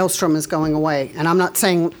that Maelstrom is going away, and I'm not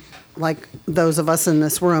saying like those of us in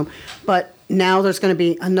this room, but now there's going to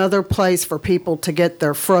be another place for people to get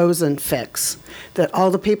their Frozen fix. That all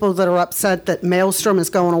the people that are upset that Maelstrom is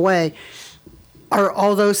going away, are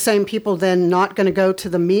all those same people then not going to go to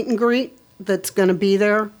the meet and greet that's going to be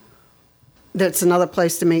there? That's another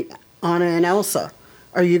place to meet Anna and Elsa.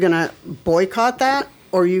 Are you going to boycott that?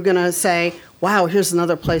 Or are you going to say, wow, here's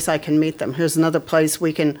another place I can meet them. Here's another place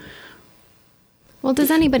we can... Well,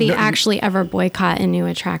 does anybody actually ever boycott a new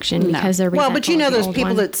attraction because they're resentful? Well, but there's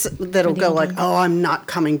people that'll go like, oh, I'm not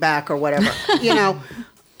coming back or whatever.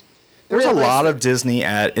 There's a lot of Disney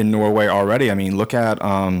in Norway already. I mean, look at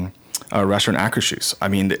restaurant Akershus. I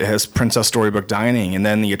mean, it has Princess Storybook Dining, and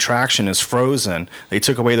then the attraction is Frozen. They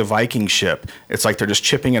took away the Viking ship. It's like they're just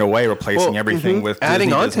chipping it away, replacing everything with adding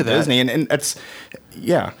Disney, on Disney, to that. Disney, and it's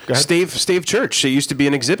yeah. Go ahead. Stave Church. It used to be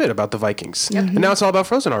an exhibit about the Vikings, and now it's all about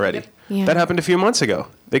Frozen already. Yeah. That happened a few months ago.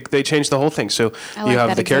 They changed the whole thing. So I like you have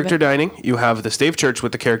that the character exhibit. dining, you have the Stave Church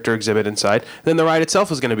with the character exhibit inside, then the ride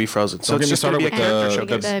itself is going to be Frozen. So Don't it's get me just going to started be a with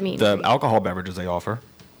character show. The meat. the alcohol beverages they offer.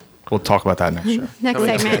 We'll talk about that next year. Next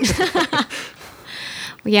segment.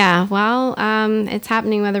 Yeah, well, it's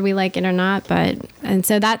happening whether we like it or not, and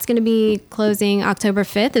so that's going to be closing October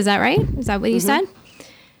 5th. Is that right? Is that what you said?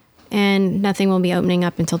 And nothing will be opening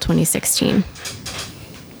up until 2016.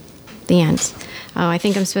 The end. Oh, I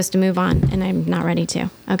think I'm supposed to move on, and I'm not ready to.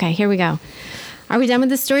 Okay, here we go. Are we done with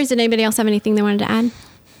the stories? Did anybody else have anything they wanted to add?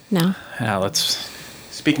 No. Yeah, let's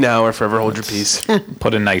Speak now or forever hold your peace.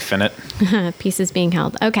 put a knife in it. Pieces being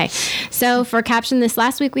held. Okay, so for caption this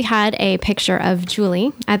last week, we had a picture of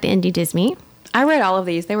Julie at the Indie Disney. I read all of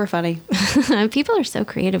these. They were funny. People are so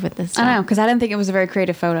creative with this stuff. I know, because I didn't think it was a very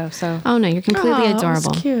creative photo. So Oh no, you're completely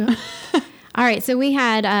adorable. Cute. All right, so we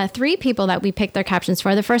had 3 people that we picked their captions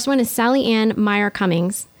for. The first one is Sally Ann Meyer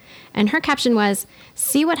Cummings, and her caption was,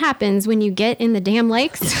 "See what happens when you get in the damn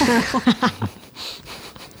lakes."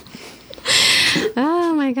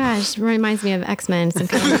 Oh my gosh, reminds me of X-Men, some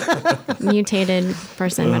kind of mutated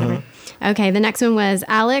person, whatever. Okay, the next one was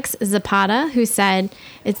Alex Zapata, who said,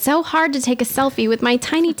 "It's so hard to take a selfie with my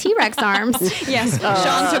tiny T-Rex arms." yes,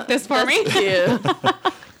 Sean took this for me. Cute.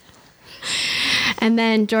 And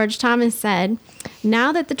then George Thomas said,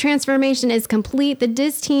 "Now that the transformation is complete, the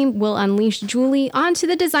Diz team will unleash Julie onto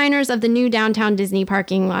the designers of the new downtown Disney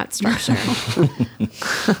parking lot structure."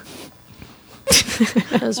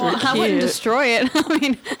 Those were I wouldn't cute. destroy it. I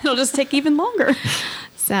mean, it'll just take even longer.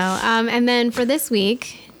 So, and then for this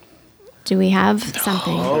week, do we have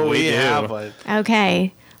something? Oh, we do. have one.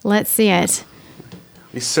 Okay, let's see it.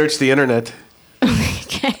 We searched the internet.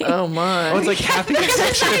 Okay. Oh my. Oh, it's like Kathy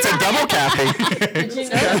Inception. It's a double capping.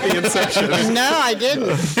 Kathy Inception. No, I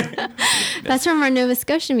didn't. That's from our Nova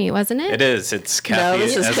Scotia meet, wasn't it? It is. It's No, Kathy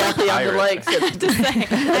this is as a Kathy on the pirate.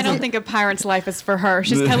 lake. I don't think a pirate's life is for her.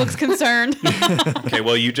 She looks concerned. Okay,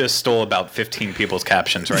 well, you just stole about 15 people's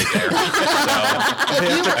captions right there. So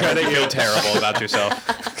I feel terrible about yourself.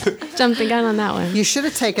 Jumped the gun on that one. You should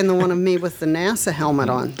have taken the one of me with the NASA helmet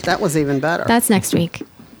on. That was even better. That's next week.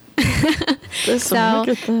 Listen, So look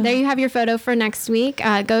at that. there you have your photo for next week.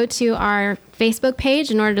 Go to our Facebook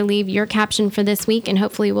page in order to leave your caption for this week, and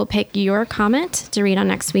hopefully we'll pick your comment to read on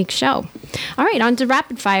next week's show. All right, on to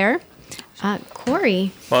Rapid Fire.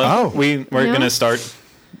 Corey, Well, we're No? going to start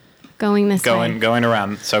going this way. going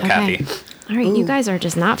around. So, Okay. Kathy. All right, you guys are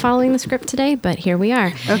just not following the script today, but here we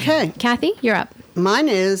are. Okay. Kathy, you're up. Mine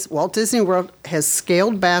is Walt Disney World has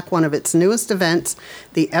scaled back one of its newest events,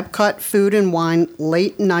 the Epcot Food and Wine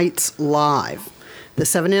Late Nights Live. The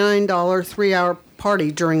 $79 3-hour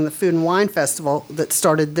party during the Food and Wine Festival that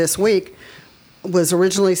started this week was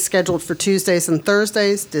originally scheduled for Tuesdays and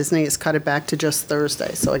Thursdays. Disney has cut it back to just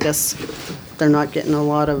Thursdays. So I guess they're not getting a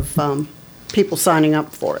lot of people signing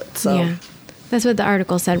up for it. So Yeah, that's what the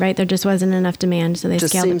article said, right? There just wasn't enough demand, so they it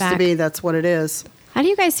just scaled it seems back. to be that's what it is. How do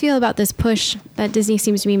you guys feel about this push that Disney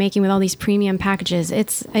seems to be making with all these premium packages? It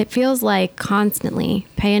feels like constantly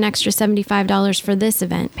pay an extra $75 for this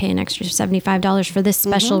event, pay an extra $75 for this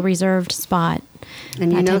special reserved spot.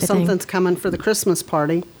 And you that know type of thing. something's coming for the Christmas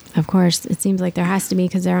party. Of course, it seems like there has to be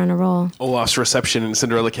because they're on a roll. Olaf's reception in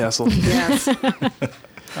Cinderella Castle. Yes.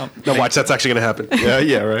 No, watch, that's actually going to happen.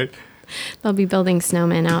 Yeah, right. They'll be building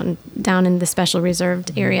snowmen down in the special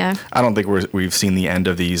reserved area. I don't think we've seen the end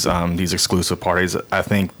of these exclusive parties. I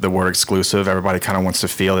think the word exclusive, everybody kind of wants to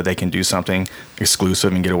feel that they can do something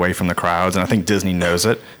exclusive and get away from the crowds. And I think Disney knows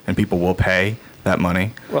it, and people will pay that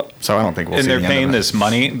money. Well, so I don't think we'll and see they're the end paying of it. this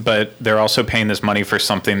money, but they're also paying this money for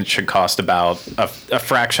something that should cost about a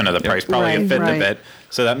fraction of the price, probably a Right, fifth right. of it.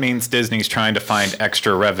 So that means Disney's trying to find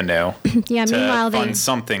extra revenue Yeah, to meanwhile, fund they.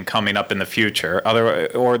 something coming up in the future.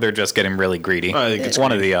 Or they're just getting really greedy. I think it's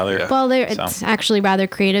one or greedy, the other. yeah. Well, So. it's actually rather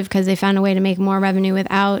creative because they found a way to make more revenue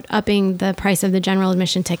without upping the price of the general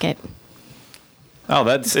admission ticket. Oh,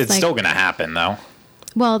 it's like- still going to happen, though.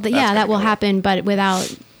 Well, yeah, gonna that will go up. happen, but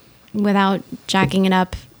without jacking it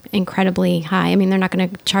up incredibly high. I mean, they're not going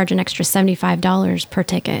to charge an extra $75 per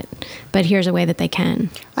ticket, but here's a way that they can.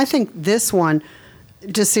 I think this one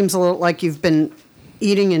just seems a little like you've been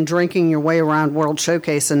eating and drinking your way around World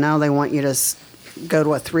Showcase, and now they want you to go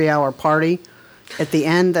to a 3-hour party at the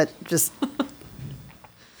end. That just,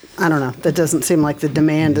 I don't know. That doesn't seem like the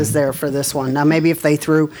demand is there for this one. Now, maybe if they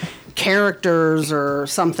threw characters or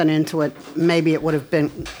something into it, maybe it would have been,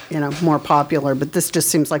 more popular. But this just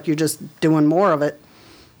seems like you're just doing more of it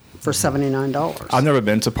for $79. I've never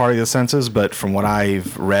been to Party of the Senses, but from what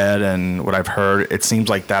I've read and what I've heard, it seems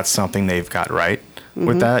like that's something they've got right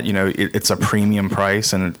with that. It's a premium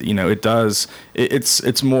price, and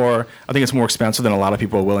it's more. I think it's more expensive than a lot of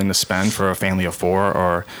people are willing to spend for a family of four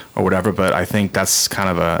or whatever. But I think that's kind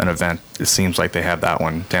of an event. It seems like they have that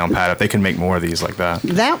one down pat. If they can make more of these like that.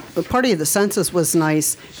 That Party of the Senses was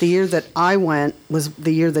nice. The year that I went was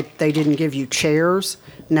the year that they didn't give you chairs.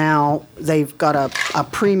 Now they've got a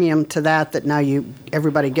premium to that now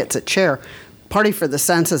everybody gets a chair. Party for the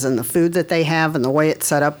Senses and the food that they have and the way it's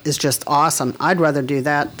set up is just awesome. I'd rather do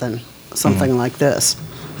that than something like this.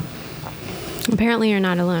 Apparently you're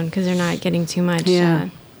not alone because they're not getting too much of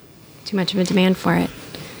a demand for it.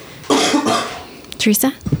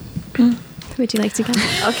 Teresa, would you like to go?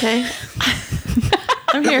 Okay.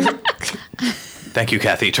 I'm here. Thank you,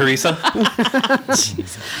 Kathy. Teresa?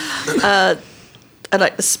 I'd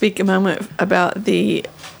like to speak a moment about the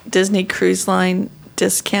Disney Cruise Line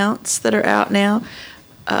discounts that are out now.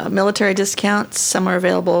 Military discounts. Some are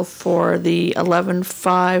available for the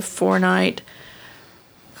 11/5 4-night,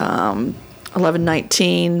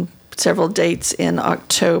 11/19, several dates in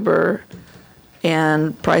October,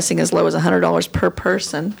 and pricing as low as $100 per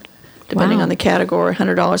person, depending on the category.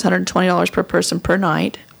 $100, $120 per person per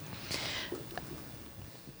night.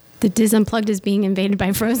 The Diz Unplugged is being invaded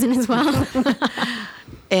by Frozen as well.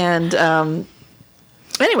 And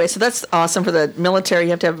anyway, so that's awesome for the military.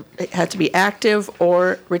 You have to be active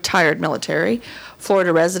or retired military.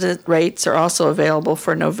 Florida resident rates are also available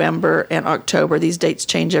for November and October. These dates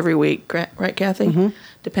change every week, right, Kathy? Mm-hmm.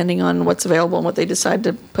 Depending on what's available and what they decide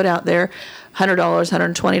to put out there. $100,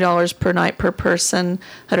 $120 per night per person,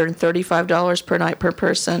 $135 per night per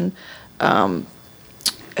person.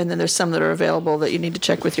 And then there's some that are available that you need to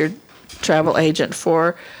check with your travel agent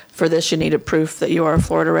for. For this, you need a proof that you are a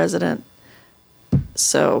Florida resident.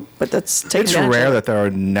 So, but that's taken It's rare that there are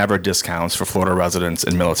never discounts for Florida residents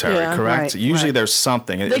in military, correct? Right, Usually there's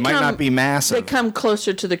something. It might not be massive. They come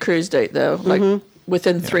closer to the cruise date, though, like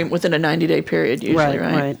within a 90-day period, usually,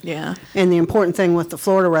 right? Yeah. And the important thing with the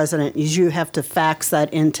Florida resident is you have to fax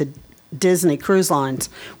that into Disney Cruise Lines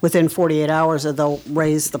within 48 hours, or they'll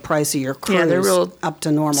raise the price of your cruise they're real up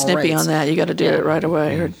to normal snippy rates. on that. You got to do it right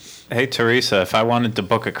away. Hey, Teresa, if I wanted to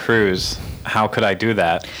book a cruise, how could I do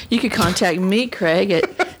that? You could contact me, Craig, at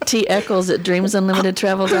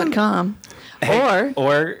teckles@dreamsunlimitedtravel.com.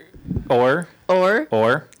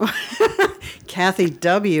 Or Kathy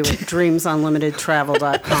W. at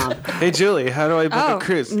dreamsunlimitedtravel.com. Hey, Julie, how do I book a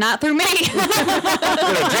cruise? Not through me.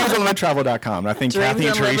 DreamsUnlimitedTravel.com. I think Kathy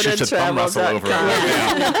and Teresa should thumb wrestle over it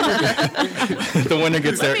right now. The winner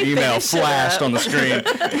gets their email flashed on the screen.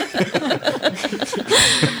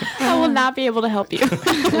 I will not be able to help you.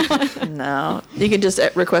 no, you can just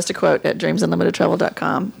request a quote at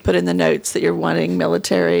dreamsunlimitedtravel.com. Put in the notes that you're wanting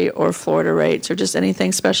military or Florida rates or just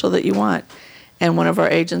anything special that you want. And one of our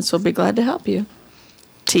agents will be glad to help you.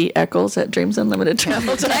 T. Eccles at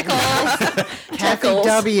dreamsunlimitedtravel.com. Kathy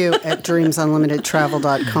W. at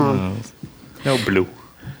dreamsunlimitedtravel.com. No blue.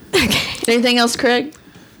 Okay. Anything else, Craig?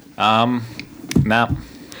 No.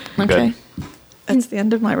 Okay. Good. That's the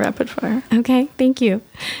end of my rapid fire. Okay, thank you.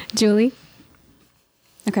 Julie?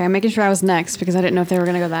 Okay, I'm making sure I was next because I didn't know if they were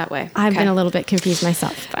going to go that way. I've been a little bit confused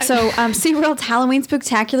myself. But. So, SeaWorld's Halloween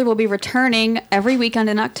Spooktacular will be returning every weekend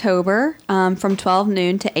in October from 12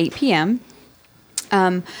 noon to 8 p.m.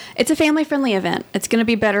 It's a family-friendly event. It's going to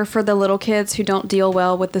be better for the little kids who don't deal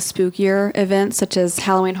well with the spookier events, such as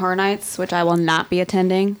Halloween Horror Nights, which I will not be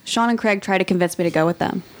attending. Sean and Craig tried to convince me to go with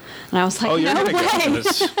them. And I was like, no way.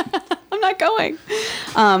 I'm not going.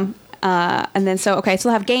 And then, so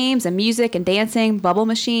they'll have games and music and dancing, bubble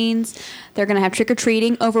machines. They're going to have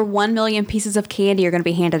trick-or-treating. Over 1 million pieces of candy are going to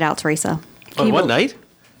be handed out, Teresa. On one night?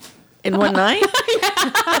 In one night?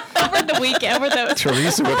 Over the weekend. Over those.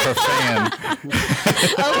 Teresa with her fan.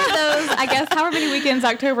 Over those, I guess, however many weekends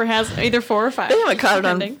October has, either 4 or 5. They haven't caught it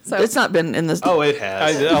on. So. It's not been in this. Oh, it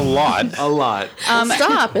has. A lot. A lot.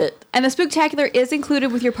 Stop it. And the Spooktacular is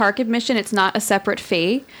included with your park admission. It's not a separate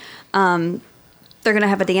fee. They're going to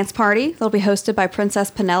have a dance party. They'll be hosted by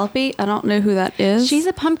Princess Penelope. I don't know who that is. She's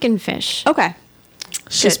a pumpkin fish. Okay.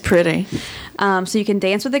 She's pretty. So you can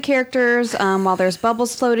dance with the characters while there's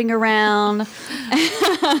bubbles floating around.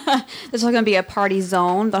 There's also going to be a party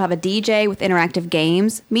zone. They'll have a DJ with interactive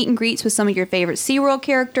games, meet and greets with some of your favorite SeaWorld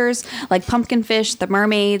characters like Pumpkinfish, the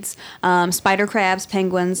mermaids, spider crabs,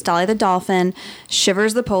 penguins, Dolly the dolphin,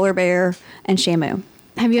 Shivers the polar bear, and Shamu.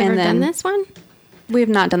 Have you ever done this one? We have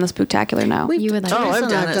not done the Spooktacular, no. You would like Oh, it. I've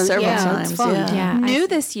done it several Yeah, times. it's fun. Yeah. New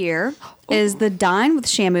this year is the Dine with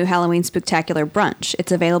Shamu Halloween Spooktacular Brunch.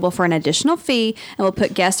 It's available for an additional fee and will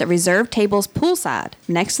put guests at reserved tables poolside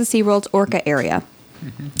next to SeaWorld's Orca area.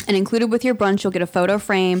 And included with your brunch, you'll get a photo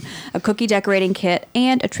frame, a cookie decorating kit,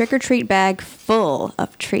 and a trick-or-treat bag full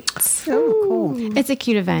of treats. Oh, cool. It's a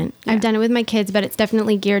cute event. I've done it with my kids, but it's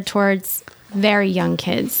definitely geared towards very young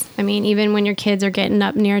kids. I mean, even when your kids are getting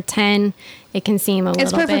up near 10, it can seem a little bit.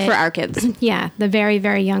 It's perfect for our kids. Yeah, the very,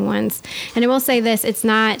 very young ones. And I will say this, it's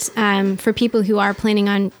not, for people who are planning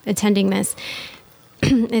on attending this,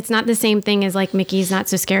 it's not the same thing as like Mickey's Not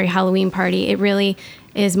So Scary Halloween Party. It really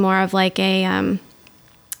is more of like a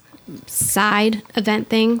side event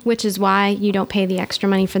thing, which is why you don't pay the extra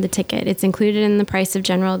money for the ticket. It's included in the price of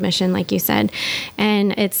general admission, like you said.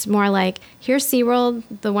 And it's more like, here's SeaWorld,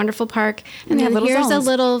 the wonderful park, and Yeah, then little here's zones. a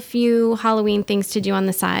little few Halloween things to do on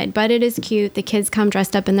the side. But it is cute. The kids come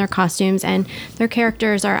dressed up in their costumes, and their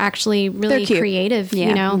characters are actually really They're cute. creative, Yeah.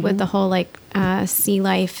 you know, with the whole like sea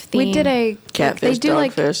life theme. We did a Catfish, they do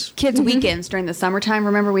like dogfish. kids weekends during the summertime.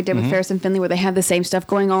 Remember we did with Ferris and Finley where they have the same stuff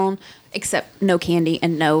going on except no candy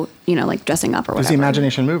and no, like dressing up or It was whatever. the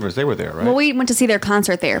Imagination Movers. They were there, right? Well, we went to see their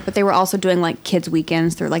concert there, but they were also doing like kids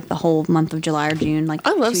weekends through like the whole month of July or June. Like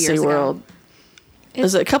I love 2 years ago. SeaWorld. It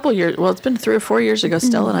was a couple years. Well, it's been 3 or 4 years ago.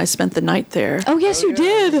 Stella and I spent the night there. Oh yes, you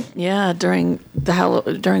did. Yeah, during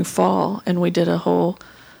during fall, and we did a whole.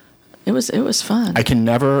 It was fun. I can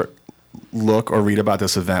never look or read about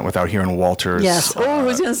this event without hearing Walter's. Yes. Oh,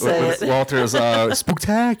 who's gonna say with it? Walter's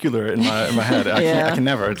Spooktacular in my head. I can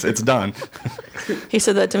never. It's done. He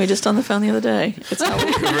said that to me just on the phone the other day. It's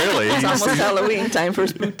Halloween. Really? It's almost Halloween time for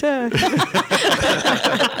Spooktacular.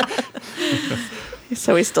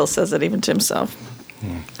 So he still says it even to himself.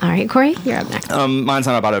 All right, Corey, you're up next. Mine's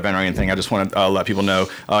not about an event or anything. I just want to let people know,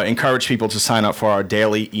 encourage people to sign up for our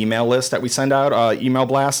daily email list that we send out, email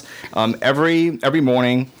blasts. Every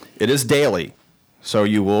morning, it is daily, so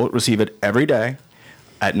you will receive it every day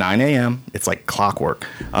at 9 a.m. It's like clockwork.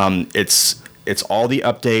 It's all the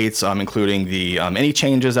updates, including the any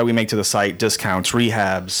changes that we make to the site, discounts,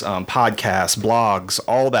 rehabs, podcasts, blogs,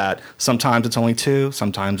 all that. Sometimes it's only 2,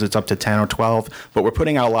 sometimes it's up to 10 or 12, but we're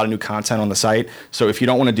putting out a lot of new content on the site. So if you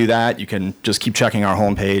don't want to do that, you can just keep checking our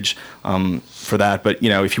homepage for that. But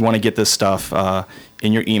if you want to get this stuff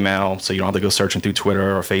in your email, so you don't have to go searching through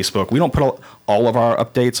Twitter or Facebook. We don't put all of our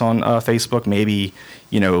updates on Facebook. Maybe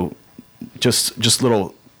just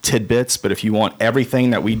little tidbits, but if you want everything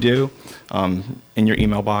that we do in your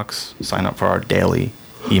email box, sign up for our daily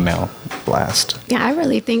email blast. Yeah, I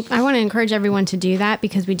really think I want to encourage everyone to do that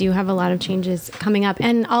because we do have a lot of changes coming up,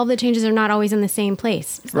 and all the changes are not always in the same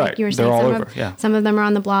place. Right. Like you were They're saying, all some over, of, yeah. some of them are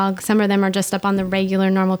on the blog, some of them are just up on the regular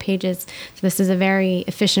normal pages. So this is a very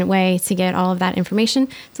efficient way to get all of that information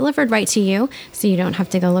delivered right to you, so you don't have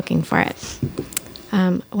to go looking for it.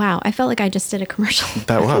 Wow, I felt like I just did a commercial.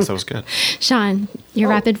 That was good. Sean, your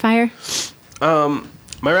rapid fire?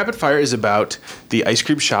 My rapid fire is about the ice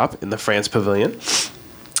cream shop in the France Pavilion.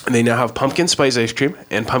 And they now have pumpkin spice ice cream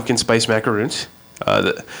and pumpkin spice macaroons.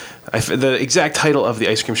 The exact title of the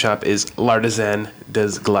ice cream shop is L'Artisan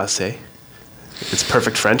des Glaces. It's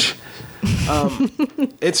perfect French.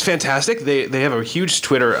 It's fantastic. They have a huge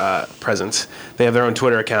Twitter presence. They have their own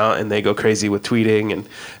Twitter account, and they go crazy with tweeting. And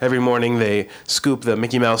every morning they scoop the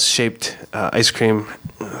Mickey Mouse shaped ice cream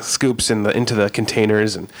scoops into the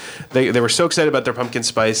containers. And they were so excited about their pumpkin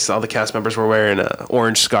spice. All the cast members were wearing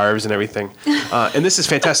orange scarves and everything. And this is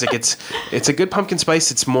fantastic. It's a good pumpkin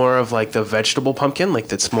spice. It's more of like the vegetable pumpkin, like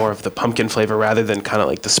that's more of the pumpkin flavor rather than kind of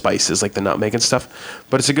like the spices, like the nutmeg and stuff.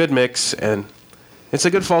 But it's a good mix, and it's a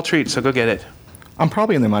good fall treat, so go get it. I'm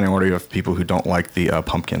probably in the minority of people who don't like the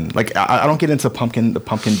pumpkin. Like I don't get into the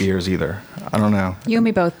pumpkin beers either. I don't know. You and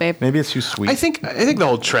me both, babe. Maybe it's too sweet. I think the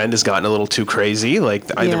whole trend has gotten a little too crazy. Like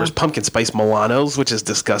there was pumpkin spice Milanos, which is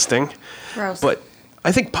disgusting. Gross. But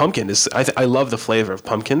I think pumpkin is. I love the flavor of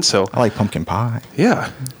pumpkin. So I like pumpkin pie.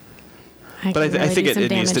 yeah, I but I can really think do some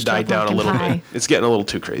it needs to damage die a down a pumpkin little pie. bit. It's getting a little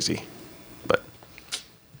too crazy. But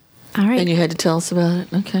All right. And you had to tell us about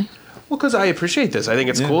it. Okay. well, because I appreciate this. I think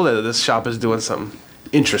it's cool that this shop is doing something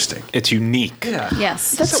interesting. It's unique. Yeah.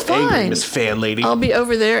 Yes. That's So angry, fine. Miss Fan Lady. I'll be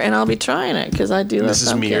over there and I'll be trying it because I do love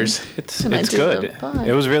Mrs. pumpkin. Mears. It's And I do good. love pie.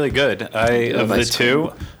 It was really good. Of love the ice cream.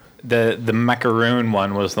 two, the macaroon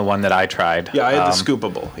one was the one that I tried. Yeah, I had the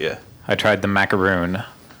scoopable. Yeah. I tried the macaroon.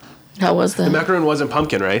 How was that? The macaroon wasn't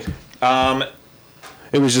pumpkin, right?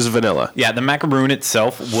 It was just vanilla. Yeah, the macaroon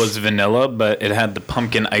itself was vanilla, but it had the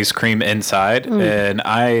pumpkin ice cream inside. And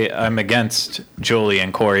I'm against Julie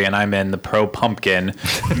and Corey, and I'm in the pro pumpkin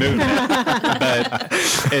movement.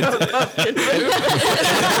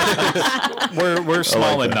 But we're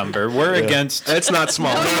small in number. We're against. It's not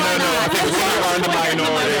small. No. I think we're on the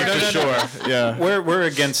minority for sure. Yeah. We're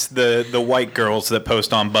against the white girls that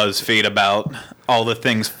post on BuzzFeed about all the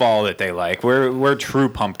things fall that they like. We're true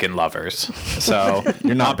pumpkin lovers. So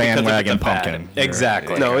You're not because of bandwagon the fad. pumpkin.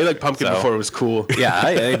 Exactly. No, we liked pumpkin So- before it was cool. Yeah,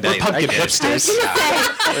 We're pumpkin I did. hipsters.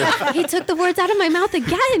 He took the words out of my mouth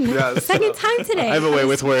again. Yes. Second time today. I have a way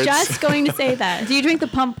with words. Just going to say that. Do you drink the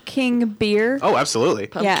pumpkin beer? Oh, absolutely.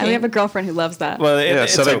 Yeah, we have a girlfriend who loves that. Well, Yeah,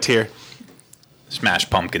 it's Southern okay. tier. Smash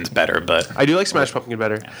Pumpkin's better, but I do like Smash Pumpkin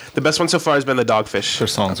better. The best one so far has been the Dogfish. Their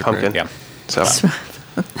songs are pumpkin. great. yeah. So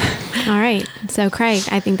All right. So, Craig,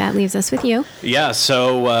 I think that leaves us with you. Yeah,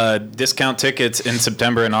 so discount tickets in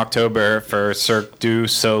September and October for Cirque du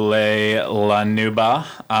Soleil La Nuba.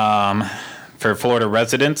 For Florida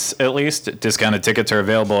residents, at least, discounted tickets are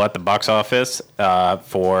available at the box office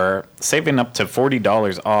for saving up to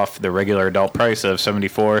 $40 off the regular adult price of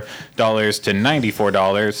 $74 to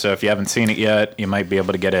 $94. So if you haven't seen it yet, you might be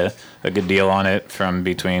able to get a good deal on it from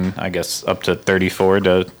between, I guess, up to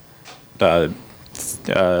 $34 to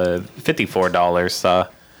 $54.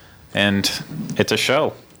 And it's a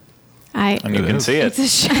show, and you can see it It's a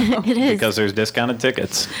show. It is. because there's discounted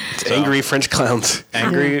tickets. So, angry French clowns.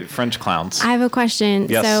 Angry French clowns. I have a question.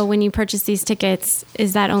 Yes. So, when you purchase these tickets,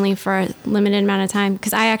 is that only for a limited amount of time?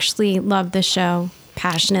 Because I actually love the show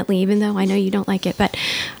passionately, even though I know you don't like it. But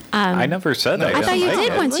I never said I thought you like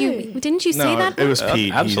did it. once. Didn't you say No, that? it was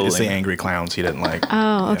Pete. absolutely. It's the angry clowns he didn't like.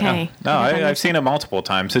 Oh, okay. No, I've seen it multiple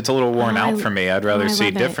times. It's a little worn Oh, out I- for me. I'd rather I see a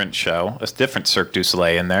love it. different show, a different Cirque du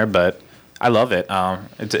Soleil in there, but I love it.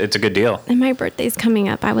 It's a good deal. And my birthday's coming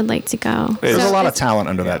up. I would like to go. There's So a lot of it's- talent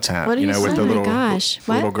under that tent. What do you with say? the Oh my little, gosh.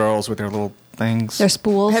 the little What? girls with their little things. They're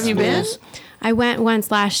spools. Have you been? I went once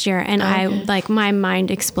last year, and my mind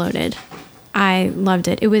exploded. I loved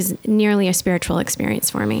it. It was nearly a spiritual experience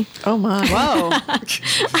for me. Oh my! Whoa!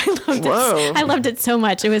 I loved it so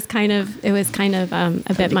much. It was kind of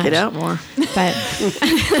a bit much. Get out more. But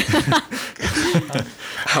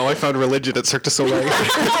How I found religion at Cirque du Soleil.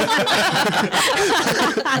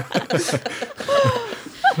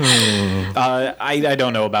 I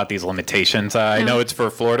don't know about these limitations. I know it's for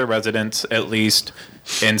Florida residents, at least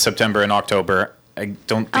in September and October. I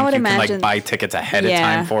don't think would you can imagine- buy tickets ahead of Yeah.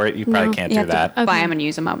 time for it. You probably No. can't You do have that. to buy them and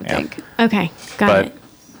use them, I would Yeah. think. okay, got But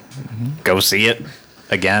it. go see it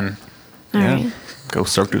again. All yeah. right. Go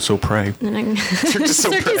Cirque du Soleil. Cirque du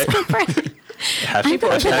Soleil.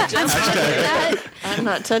 I'm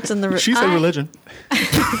not touching the. She's a religion.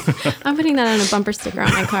 I'm putting that on a bumper sticker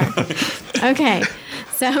on my car. Okay.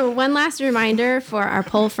 So, one last reminder for our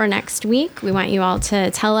poll for next week. We want you all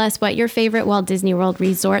to tell us what your favorite Walt Disney World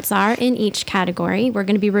resorts are in each category. We're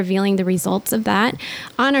going to be revealing the results of that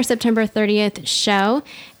on our September 30th show.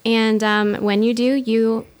 And when you do,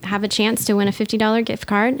 you have a chance to win a $50 gift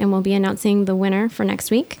card, and we'll be announcing the winner for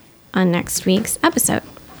next week on next week's episode.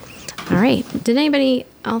 All right. Did anybody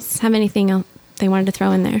else have anything else they wanted to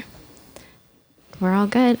throw in there? We're all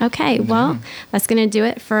good. Okay, well, that's going to do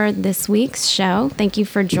it for this week's show. Thank you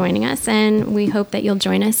for joining us, and we hope that you'll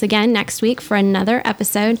join us again next week for another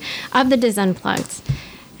episode of the Diz Unplugged.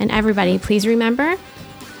 And everybody, please remember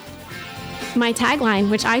my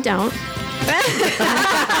tagline, which I don't. We're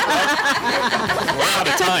out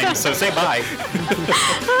of time, so say bye.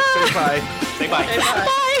 Bye. Say bye.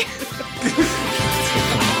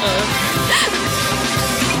 Bye.